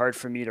it'd be hard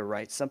for me to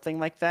write something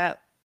like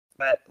that.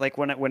 But like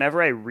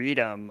whenever I read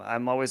them,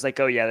 I'm always like,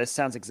 oh yeah, this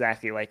sounds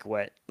exactly like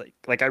what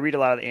like I read a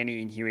lot of the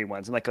Annie and Hughie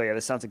ones. I'm like, oh yeah,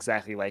 this sounds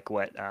exactly like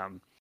what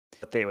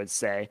they would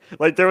say.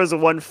 Like there was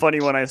one funny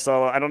one I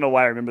saw. I don't know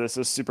why I remember this. It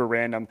was super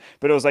random,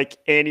 but it was like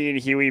Annie and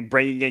Hughie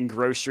bringing in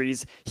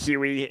groceries.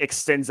 Hughie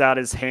extends out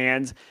his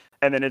hand,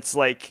 and then it's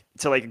like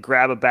to like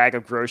grab a bag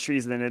of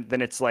groceries, and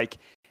then it's like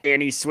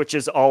Annie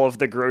switches all of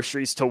the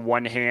groceries to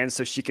one hand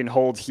so she can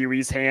hold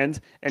Hughie's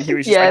hand, and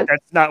Hughie's just like,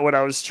 "That's not what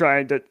I was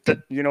trying to."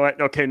 You know what?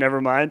 Okay, never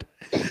mind.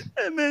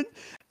 And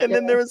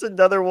then there was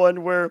another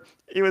one where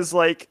it was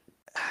like,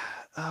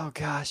 oh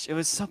gosh, it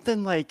was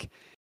something like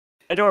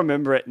I don't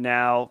remember it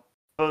now.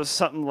 It was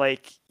something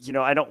like,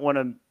 I don't want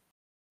to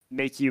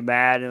make you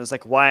mad. And it was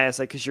like, why? It's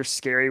like, because you're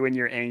scary when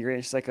you're angry.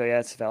 And she's like, oh yeah,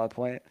 that's a valid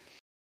point.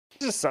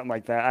 Just something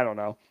like that. I don't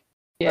know.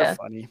 Yeah. They're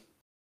funny.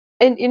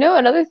 And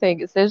another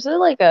thing is there's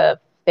like a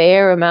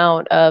fair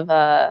amount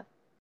of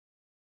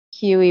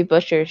Huey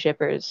Busher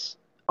shippers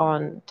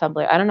on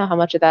Tumblr. I don't know how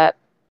much of that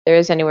there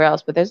is anywhere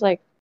else, but there's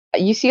like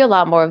you see a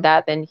lot more of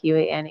that than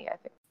Huey Annie, I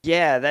think.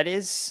 Yeah, that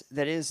is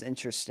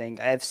interesting.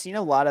 I've seen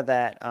a lot of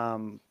that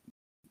on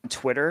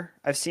Twitter.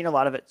 I've seen a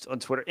lot of it on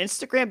Twitter.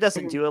 Instagram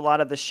doesn't do a lot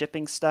of the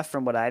shipping stuff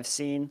from what I've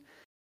seen.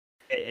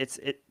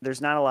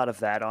 There's not a lot of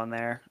that on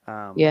there.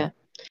 Yeah.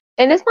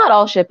 And it's not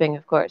all shipping,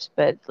 of course,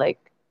 but like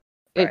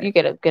right. You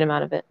get a good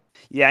amount of it.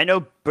 Yeah, I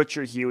know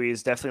Butcher Huey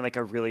is definitely like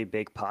a really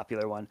big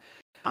popular one.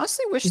 I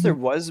honestly wish there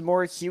was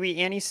more Huey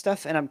Annie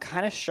stuff, and I'm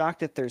kind of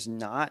shocked that there's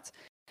not.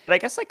 But I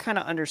guess I kind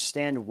of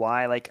understand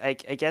why. Like, I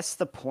guess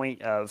the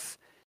point of,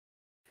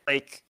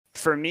 like,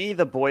 for me,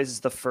 The Boys is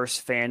the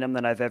first fandom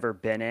that I've ever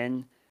been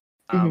in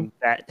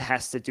that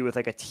has to do with,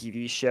 like, a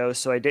TV show.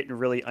 So I didn't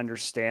really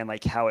understand,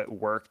 like, how it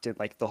worked and,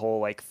 like, the whole,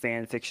 like,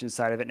 fan fiction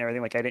side of it and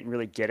everything. Like, I didn't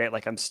really get it.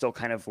 Like, I'm still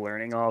kind of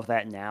learning all of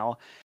that now.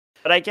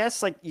 But I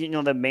guess, like,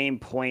 the main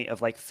point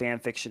of, like, fan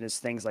fiction is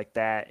things like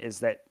that is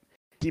that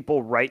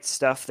people write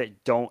stuff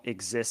that don't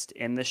exist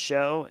in the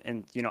show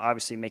and,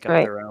 obviously make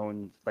up their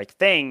own, like,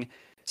 thing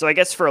So I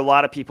guess for a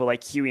lot of people,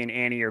 like Hughie and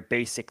Annie are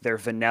basic. They're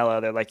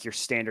vanilla. They're like your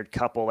standard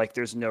couple. Like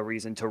there's no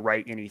reason to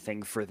write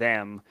anything for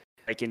them.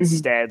 Like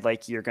instead,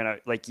 like you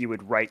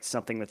would write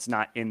something that's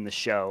not in the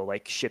show,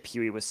 like ship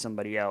Hughie with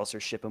somebody else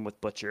or ship him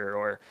with Butcher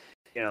or,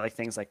 like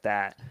things like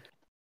that.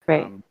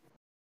 Right.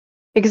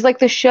 Because like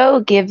the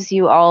show gives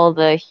you all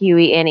the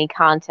Hughie Annie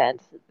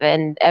content,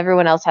 and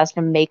everyone else has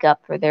to make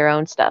up for their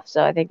own stuff.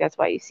 So I think that's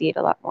why you see it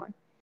a lot more.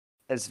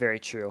 That's very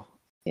true.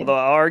 Yeah. Although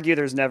I'll argue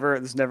there's never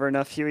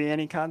enough Hughie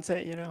Annie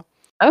content,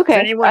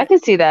 Okay, I can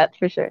see that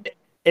for sure.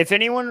 If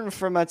anyone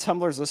from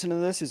Tumblr is listening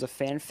to this who's a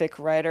fanfic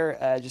writer,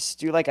 just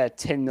do like a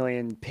 10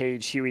 million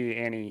page Hughie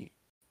Annie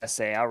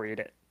essay. I'll read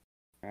it.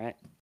 All right,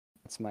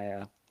 that's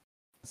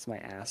my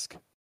ask.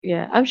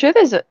 Yeah, I'm sure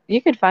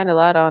you could find a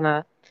lot on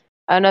I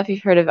don't know if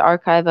you've heard of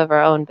Archive of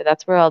Our Own, but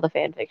that's where all the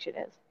fan fiction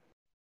is.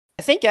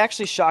 I think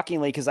actually,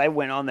 shockingly, because I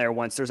went on there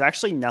once, there's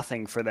actually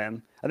nothing for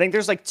them. I think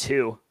there's like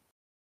 2.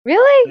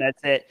 Really? And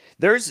that's it.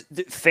 There's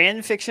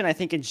fan fiction, I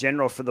think, in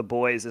general for the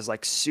boys is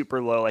like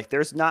super low. Like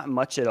there's not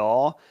much at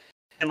all.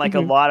 And like a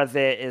lot of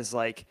it is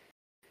like,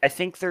 I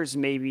think there's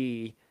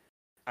maybe,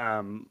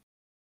 I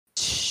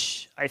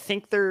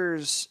think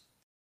there's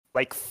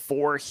like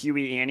 4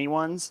 Hughie Annie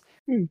ones.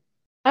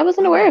 I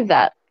wasn't aware of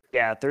that.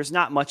 Yeah, there's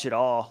not much at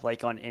all,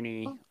 like on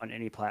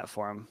any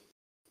platform,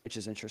 which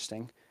is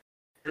interesting.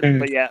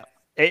 But yeah,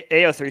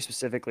 AO3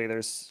 specifically,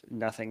 there's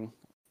nothing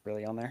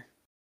really on there.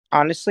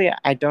 Honestly,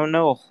 I don't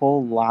know a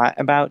whole lot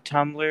about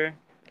Tumblr.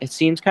 It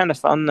seems kind of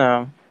fun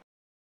though.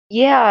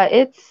 Yeah,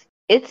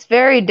 it's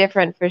very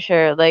different for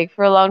sure. Like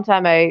for a long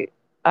time, I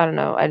don't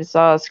know, I just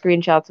saw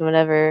screenshots and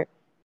whatever,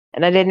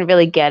 and I didn't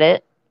really get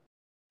it.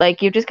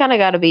 Like you just kind of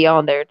got to be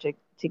on there to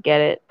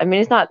get it. I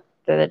mean, it's not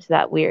that it's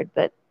that weird,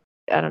 but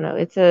I don't know.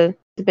 It's a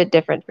bit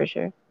different for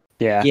sure.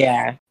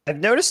 Yeah. I've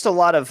noticed a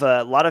lot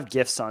of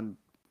GIFs on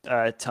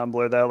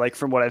Tumblr though. Like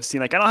from what I've seen,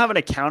 like I don't have an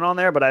account on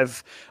there, but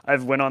I've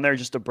went on there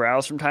just to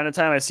browse from time to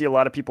time. I see a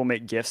lot of people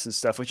make GIFs and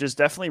stuff, which is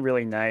definitely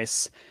really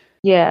nice.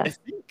 Yeah. I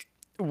think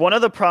one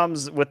of the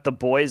problems with the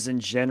boys in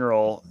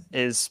general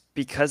is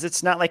because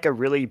it's not like a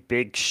really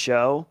big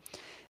show.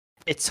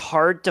 It's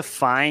hard to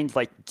find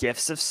like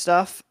GIFs of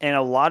stuff, and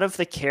a lot of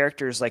the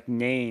characters like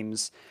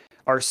names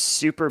are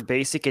super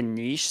basic and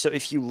niche. So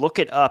if you look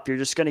it up, you're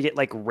just going to get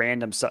like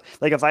random stuff.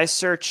 Like if I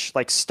search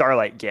like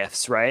Starlight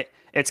GIFs, right?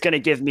 It's going to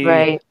give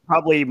me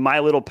probably My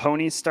Little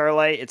Pony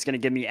Starlight. It's going to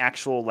give me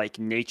actual like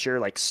nature,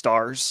 like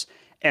stars,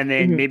 and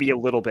then maybe a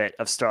little bit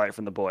of Starlight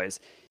from the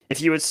boys.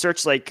 If you would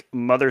search like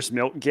Mother's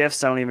Milk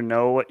GIFs, I don't even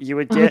know what you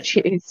would get. Oh,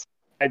 jeez.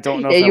 I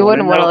don't know. Yeah, you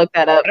wouldn't want to look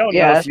that up. I don't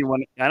know if you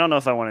want. I don't know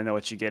if I want to know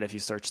what you get if you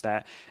search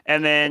that.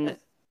 And then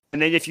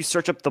if you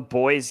search up the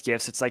boys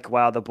GIFs, it's like,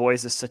 wow, the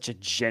boys is such a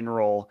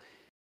general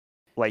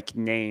like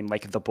name,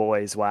 like the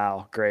boys.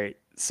 Wow, great.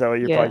 So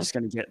you're probably just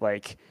gonna get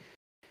like,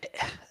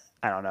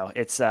 I don't know.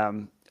 It's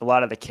a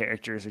lot of the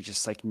characters are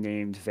just like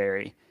named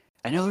very.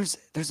 I know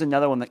there's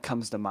another one that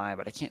comes to mind,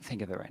 but I can't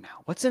think of it right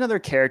now. What's another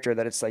character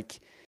that it's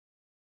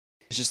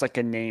just like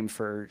a name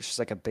for just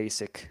like a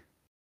basic.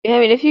 Yeah, I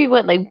mean, if you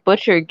went like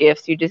butcher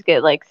gifts, you just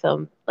get like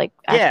some like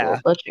actual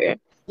butcher.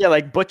 Yeah,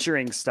 like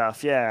butchering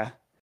stuff. Yeah.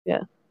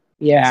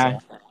 Yeah.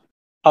 So.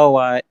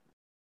 Oh,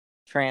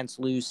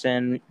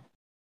 translucent.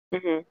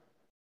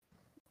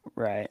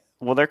 Right.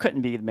 Well, there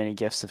couldn't be many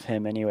gifs of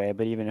him anyway,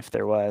 but even if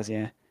there was,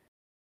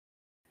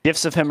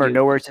 gifs of him are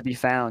nowhere to be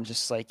found,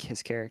 just like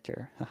his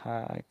character.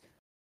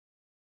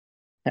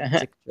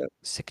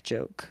 Sick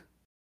joke.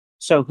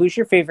 So, who's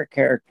your favorite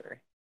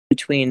character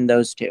between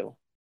those two?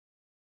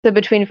 So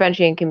between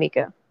Frenchie and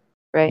Kimiko,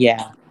 right?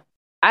 Yeah.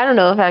 I don't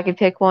know if I could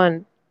pick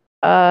one.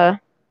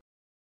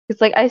 It's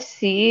like I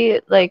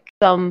see like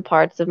some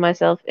parts of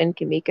myself in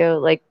Kimiko,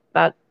 like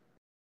not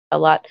a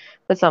lot,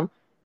 but some.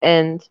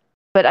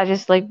 But I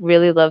just like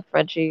really love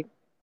Frenchie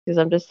because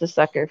I'm just a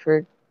sucker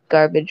for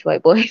garbage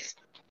white boys.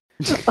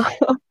 I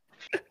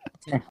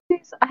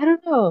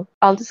don't know.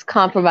 I'll just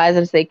compromise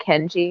and say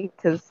Kenji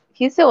because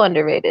he's so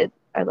underrated.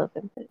 I love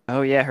him.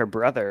 Oh yeah, her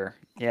brother.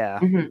 Yeah.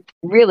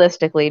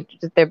 Realistically,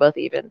 they're both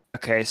even.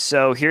 Okay,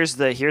 so here's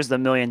the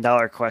 $1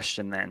 million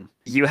question then.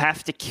 You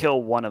have to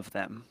kill one of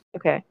them.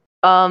 Okay.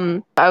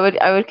 I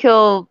would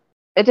kill.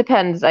 It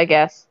depends, I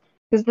guess.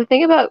 Because the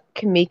thing about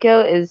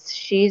Kimiko is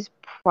she's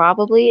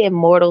probably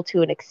immortal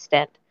to an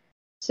extent.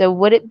 So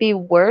would it be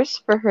worse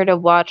for her to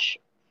watch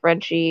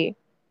Frenchie,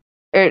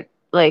 or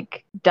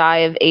like die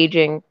of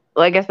aging?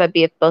 Well, I guess that'd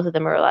be if both of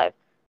them are alive.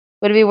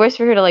 Would it be worse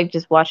for her to like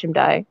just watch him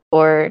die,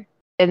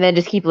 and then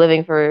just keep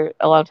living for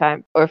a long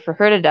time, or for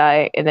her to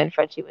die and then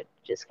Frenchie would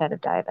just kind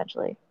of die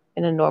eventually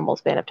in a normal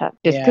span of time?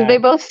 Just because they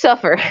both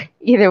suffer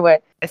either way.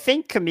 I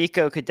think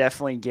Kimiko could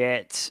definitely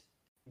get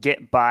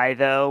by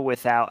though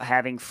without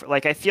having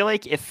like I feel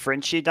like if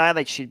Frenchie died,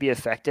 like she'd be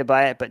affected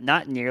by it, but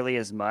not nearly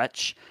as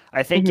much.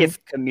 I think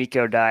if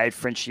Kimiko died,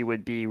 Frenchie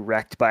would be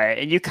wrecked by it,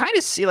 and you kind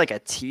of see like a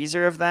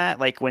teaser of that,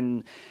 like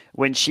when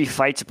she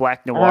fights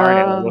Black Noir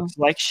and it looks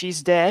like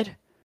she's dead.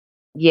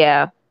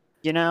 Yeah.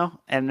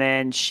 And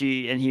then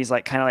he's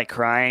like kind of like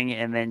crying,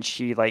 and then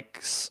she like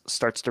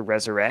starts to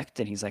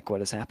resurrect, and he's like,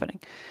 "What is happening?"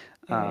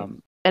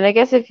 And I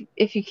guess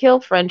if you kill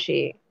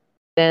Frenchie,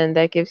 then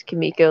that gives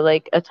Kimiko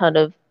like a ton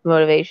of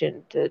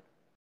motivation to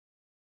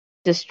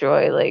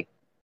destroy like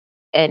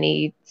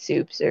any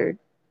soups or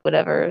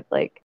whatever,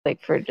 like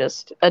for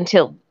just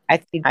until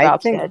I he I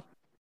drops think dead.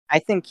 I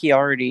think he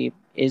already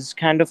is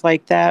kind of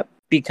like that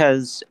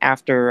because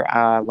after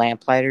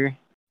Lamplighter,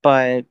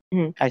 but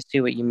Mhm. I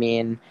see what you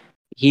mean.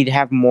 He'd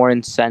have more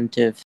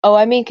incentive. Oh,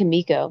 I mean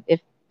Kimiko.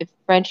 If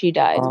Frenchie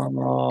died, then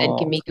Oh,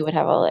 Kimiko would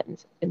have all that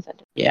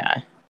incentive.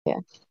 yeah, Yeah,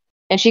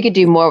 and she could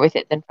do more with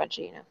it than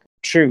Frenchie. You know.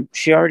 true.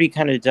 She already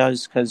kind of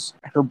does because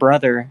her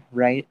brother,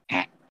 right?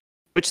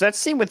 Which that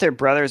scene with their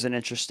brother is an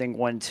interesting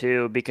one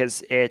too,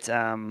 because it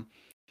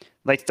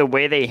like the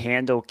way they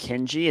handle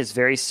Kenji is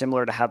very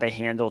similar to how they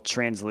handle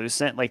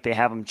Translucent. Like they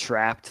have him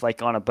trapped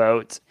like on a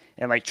boat,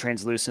 and like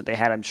Translucent they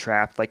had him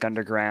trapped like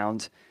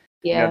underground.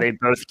 You know, Yeah, they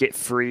both get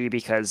free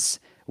because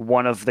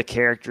one of the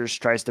characters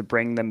tries to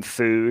bring them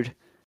food,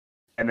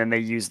 and then they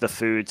use the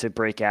food to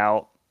break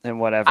out and I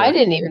whatever.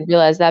 didn't even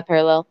realize that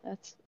parallel.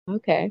 That's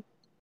okay.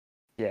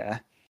 Yeah.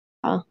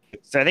 Huh.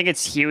 So I think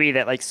it's Hughie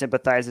that like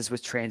sympathizes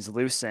with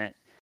Translucent,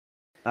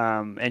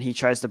 and he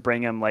tries to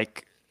bring him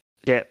like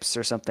chips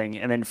or something,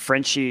 and then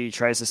Frenchie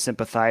tries to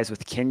sympathize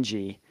with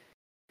Kenji,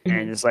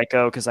 and Mhm. is like,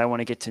 "Oh, because I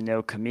want to get to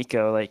know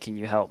Kimiko. Like, can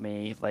you help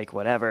me? Like,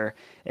 whatever."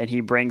 And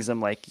he brings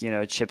him like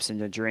chips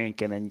and a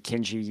drink, and then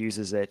Kenji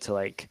uses it to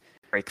like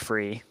break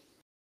free.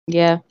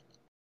 Yeah,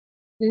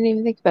 didn't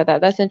even think about that.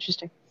 That's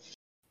interesting.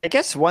 I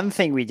guess one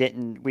thing we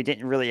didn't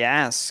really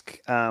ask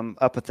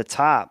up at the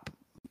top,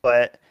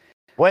 but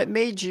what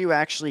made you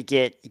actually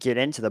get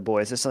into the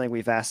boys? This is something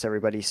we've asked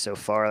everybody so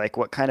far. Like,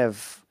 what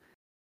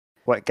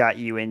got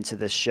you into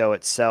the show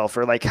itself,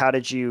 or like how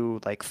did you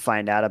like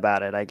find out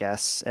about it? I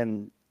guess,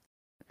 and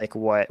like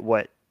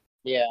what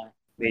Yeah.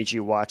 made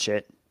you watch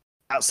it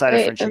outside of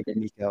Right. Frenchie and Okay.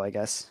 Kimiko? I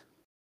guess.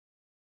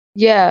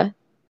 Yeah.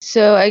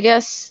 So I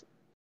guess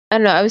I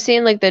don't know. I was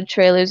seeing like the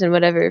trailers and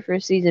whatever for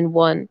season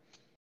one,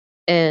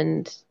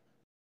 and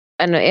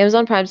I don't know.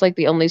 Amazon Prime's like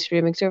the only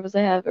streaming service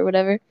I have or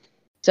whatever.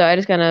 So I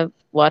just kind of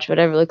watch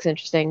whatever looks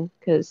interesting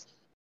because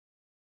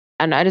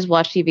I don't know. I just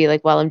watch TV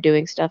like while I'm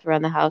doing stuff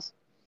around the house.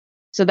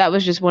 So that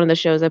was just one of the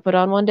shows I put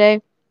on one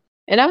day,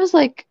 and I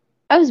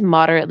was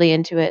moderately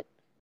into it.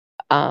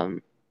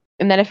 Um,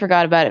 and then I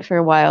forgot about it for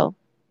a while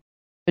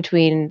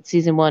between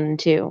season one and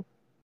two.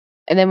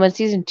 And then when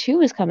season two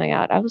was coming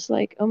out, I was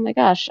like, oh my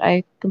gosh,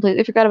 I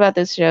completely forgot about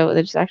this show.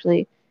 It's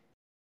actually,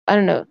 I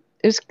don't know.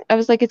 I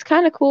was like, it's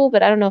kind of cool,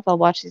 but I don't know if I'll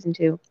watch season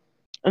two.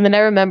 And then I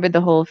remembered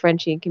the whole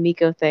Frenchie and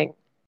Kimiko thing,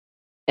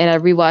 and I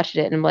rewatched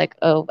it, and I'm like,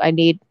 oh, I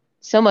need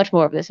so much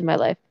more of this in my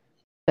life.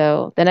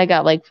 So then I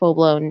got like full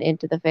blown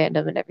into the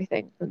fandom and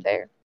everything from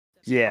there.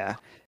 Yeah,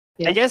 I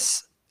Yeah.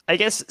 guess. I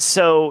guess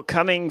so.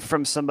 Coming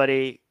from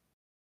somebody,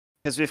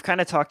 because we've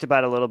kind of talked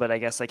about a little bit, I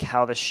guess, like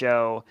how the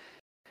show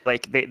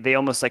like they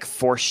almost like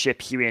force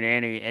ship Huey and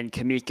Annie, and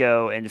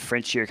Kimiko and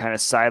Frenchie are kind of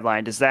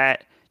sidelined. Does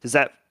that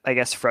I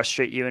guess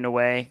frustrate you in a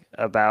way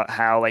about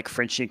how like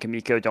Frenchie and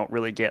Kimiko don't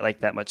really get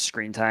like that much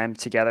screen time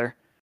together?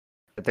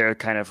 That they're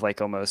kind of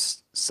like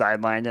almost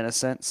sidelined in a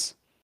sense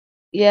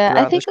Yeah,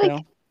 I throughout the think like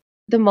show.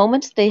 the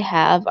moments they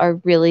have are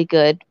really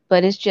good,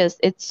 but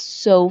it's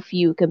so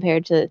few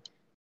compared to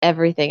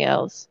everything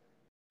else.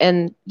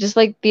 And just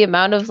like the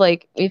amount of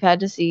like we've had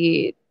to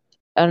see,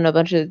 I don't know, a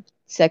bunch of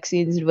sex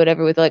scenes and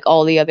whatever with like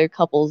all the other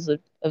couples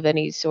of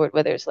any sort,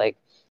 whether it's like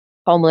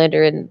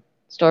Homelander and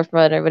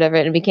Stormfront or whatever,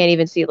 and we can't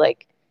even see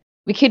like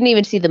we couldn't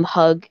even see them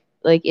hug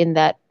like in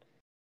that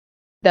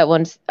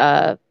one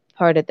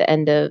part at the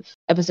end of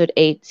episode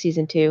 8,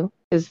 season 2,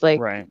 because like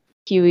Right.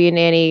 Huey and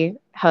Annie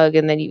hug,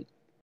 and then you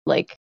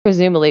like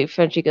presumably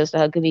Frenchie goes to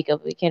hug Kamiko,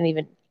 but we can't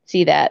even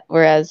see that.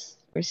 Whereas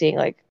we're seeing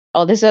like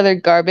all this other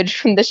garbage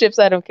from the ships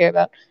I don't care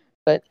about,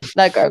 but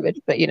not garbage,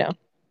 but you know.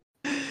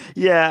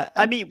 Yeah,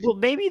 I mean, well,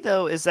 maybe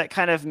though, is that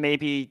kind of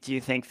maybe? Do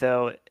you think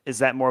though, is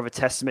that more of a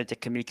testament to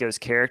Kamiko's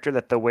character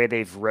that the way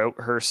they've wrote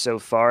her so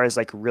far is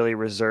like really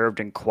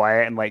reserved and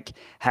quiet, and like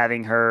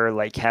having her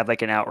like have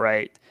like an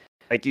outright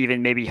like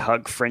even maybe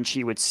hug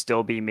Frenchie would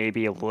still be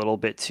maybe a little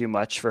bit too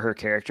much for her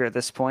character at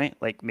this point.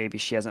 Like maybe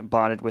she hasn't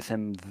bonded with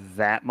him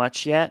that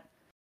much yet.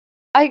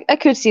 I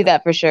could see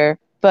that for sure,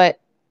 but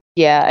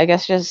yeah, I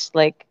guess just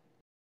like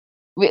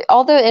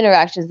all the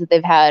interactions that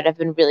they've had have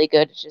been really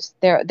good. It's just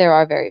there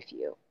are very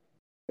few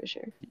for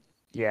sure.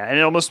 Yeah, and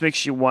it almost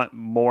makes you want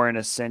more in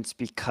a sense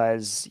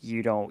because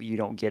you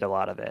don't get a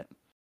lot of it.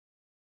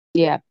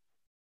 Yeah.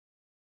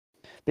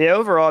 But yeah,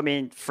 overall, I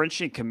mean,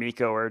 Frenchie and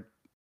Kimiko are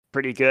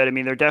pretty good. I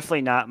mean, they're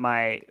definitely not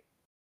my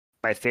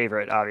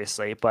favorite,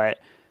 obviously, but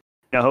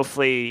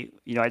hopefully,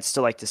 I'd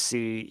still like to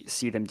see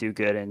them do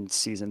good in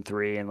season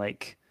 3 and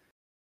like,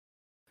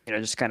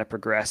 just kind of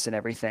progress and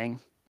everything.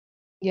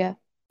 Yeah.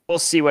 We'll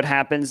see what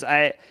happens.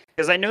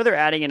 Because I know they're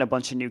adding in a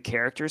bunch of new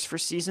characters for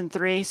season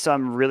 3, so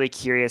I'm really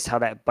curious how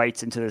that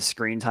bites into the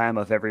screen time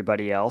of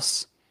everybody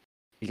else.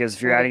 Because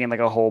if you're Right. adding in like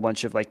a whole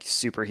bunch of like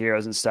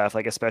superheroes and stuff,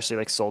 like especially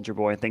like Soldier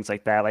Boy and things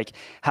like that, like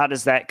how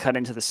does that cut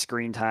into the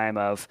screen time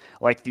of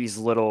like these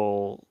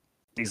little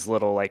these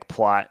little like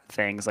plot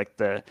things, like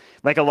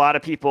a lot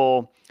of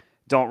people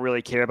don't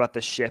really care about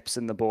the ships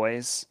and the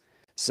boys.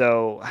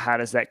 So how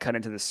does that cut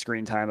into the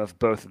screen time of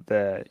both of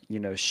the,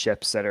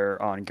 ships that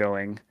are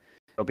ongoing?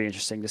 It'll be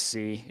interesting to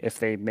see if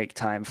they make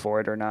time for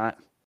it or not.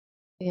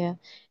 Yeah.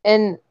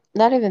 And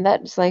not even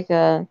that, just like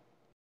the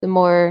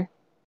more,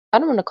 I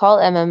don't want to call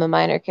MM a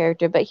minor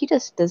character, but he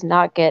just does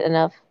not get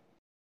enough,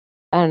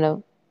 I don't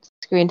know,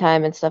 screen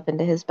time and stuff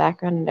into his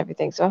background and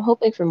everything. So I'm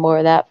hoping for more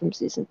of that from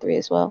season 3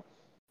 as well.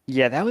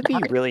 Yeah, that would be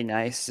really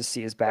nice to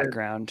see his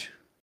background.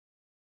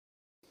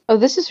 Oh,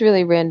 this is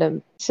really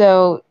random.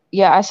 So,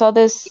 yeah, I saw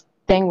this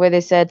thing where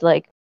they said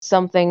like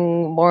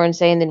something more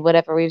insane than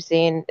whatever we've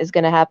seen is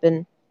going to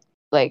happen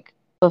like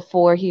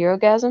before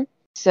Herogasm.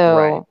 So,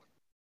 Right.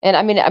 and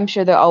I mean, I'm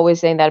sure they're always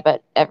saying that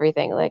about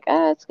everything. Like,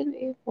 it's going to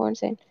be more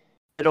insane.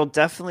 It'll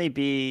definitely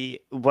be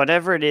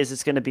whatever it is.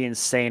 It's going to be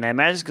insane. I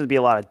imagine it's going to be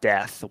a lot of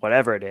death,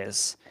 whatever it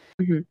is.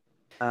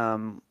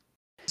 Mm-hmm.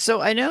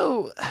 So I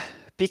know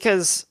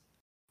because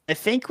I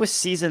think with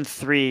season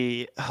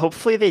 3,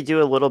 hopefully they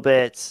do a little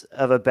bit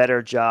of a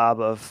better job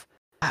of.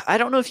 I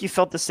don't know if you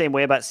felt the same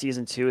way about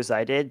season 2 as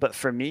I did, but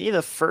for me,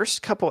 the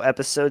first couple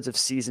episodes of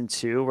season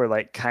 2 were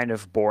like kind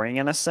of boring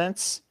in a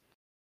sense.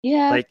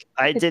 Yeah. Like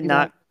I could see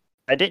that.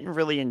 didn't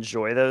really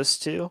enjoy those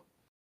two.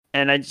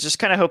 And I just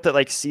kind of hope that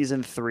like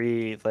season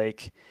 3,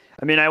 like,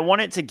 I mean, I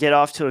want it to get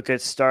off to a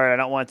good start. I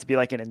don't want it to be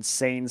like an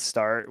insane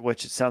start,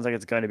 which it sounds like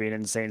it's going to be an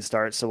insane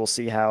start. So we'll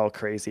see how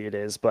crazy it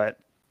is. But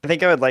I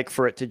think I would like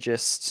for it to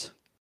just,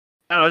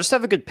 I don't know, just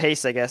have a good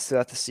pace, I guess,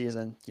 throughout the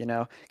season,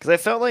 Because I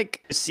felt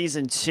like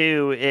season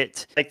 2,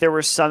 like there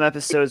were some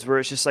episodes where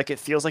it's just like, it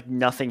feels like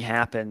nothing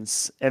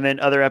happens. And then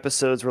other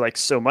episodes where like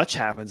so much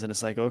happens and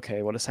it's like,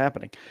 okay, what is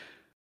happening?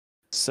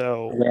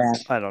 So Yeah.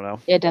 I don't know.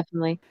 Yeah,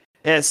 definitely.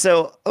 Yeah,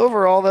 so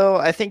overall, though,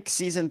 I think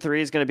season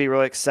 3 is going to be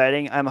really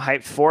exciting. I'm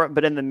hyped for it.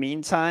 But in the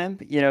meantime,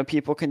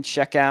 people can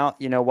check out,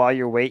 while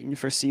you're waiting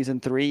for season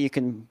 3, you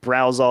can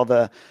browse all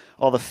the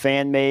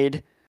fan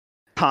made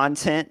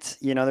content.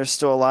 There's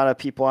still a lot of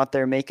people out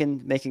there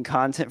making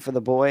content for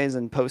the boys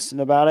and posting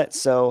about it.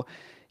 So,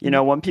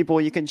 one people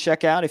you can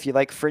check out if you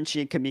like Frenchie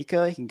and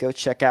Kimiko, you can go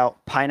check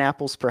out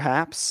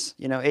PineapplesPerhaps.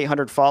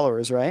 800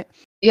 followers, right?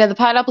 Yeah, the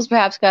Pineapples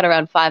perhaps got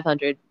around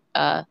 500.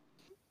 But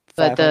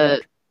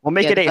 500. We'll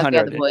make it the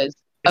 800. the boys.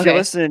 If Okay. you're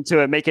listening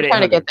to it, make it We're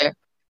trying to 800. get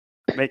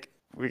there.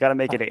 We got to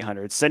make it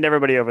 800. Send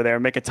everybody over there.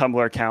 Make a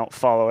Tumblr account.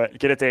 Follow it.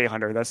 Get it to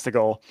 800. That's the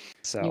goal.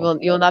 So You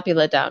will not be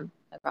let down.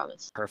 I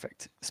promise.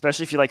 Perfect.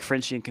 Especially if you like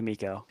Frenchie and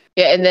Kimiko.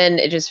 Yeah, and then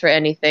just for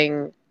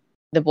anything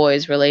the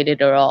boys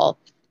related or all,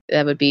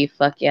 that would be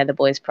fuck yeah, the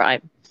boys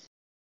prime.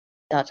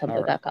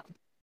 .tumblr.com.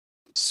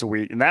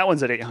 Sweet. And that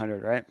one's at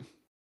 800, right?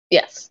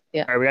 Yes.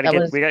 Yeah. All right,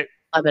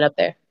 I've been up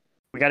there.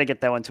 We got to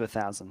get that one to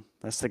 1,000.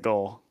 That's the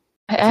goal.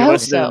 I If you hope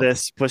listen so. to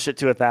this, push it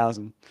to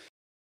 1,000.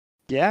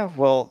 Yeah,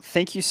 well,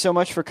 thank you so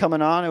much for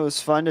coming on. It was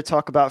fun to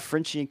talk about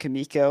Frenchie and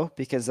Kimiko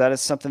because that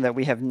is something that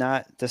we have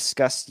not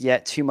discussed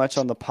yet too much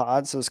on the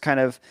pod. So it's kind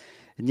of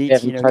neat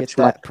to get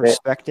that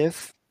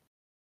perspective.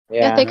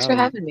 Yeah, thanks for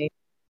having me.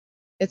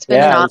 It's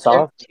been an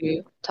honor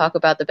to talk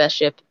about the best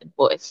ship in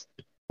boys.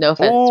 No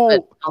offense,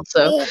 but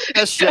also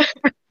best ship.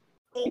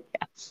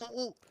 Yes.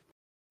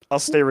 I'll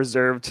stay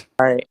reserved.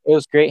 All right. It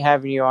was great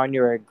having you on.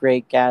 You're a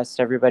great guest.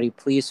 Everybody,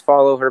 please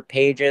follow her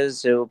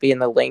pages. It will be in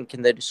the link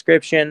in the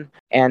description.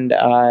 And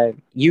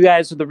you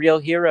guys are the real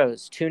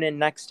heroes. Tune in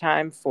next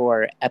time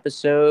for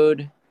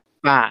episode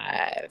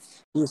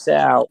 5. Peace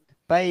out.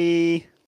 Bye.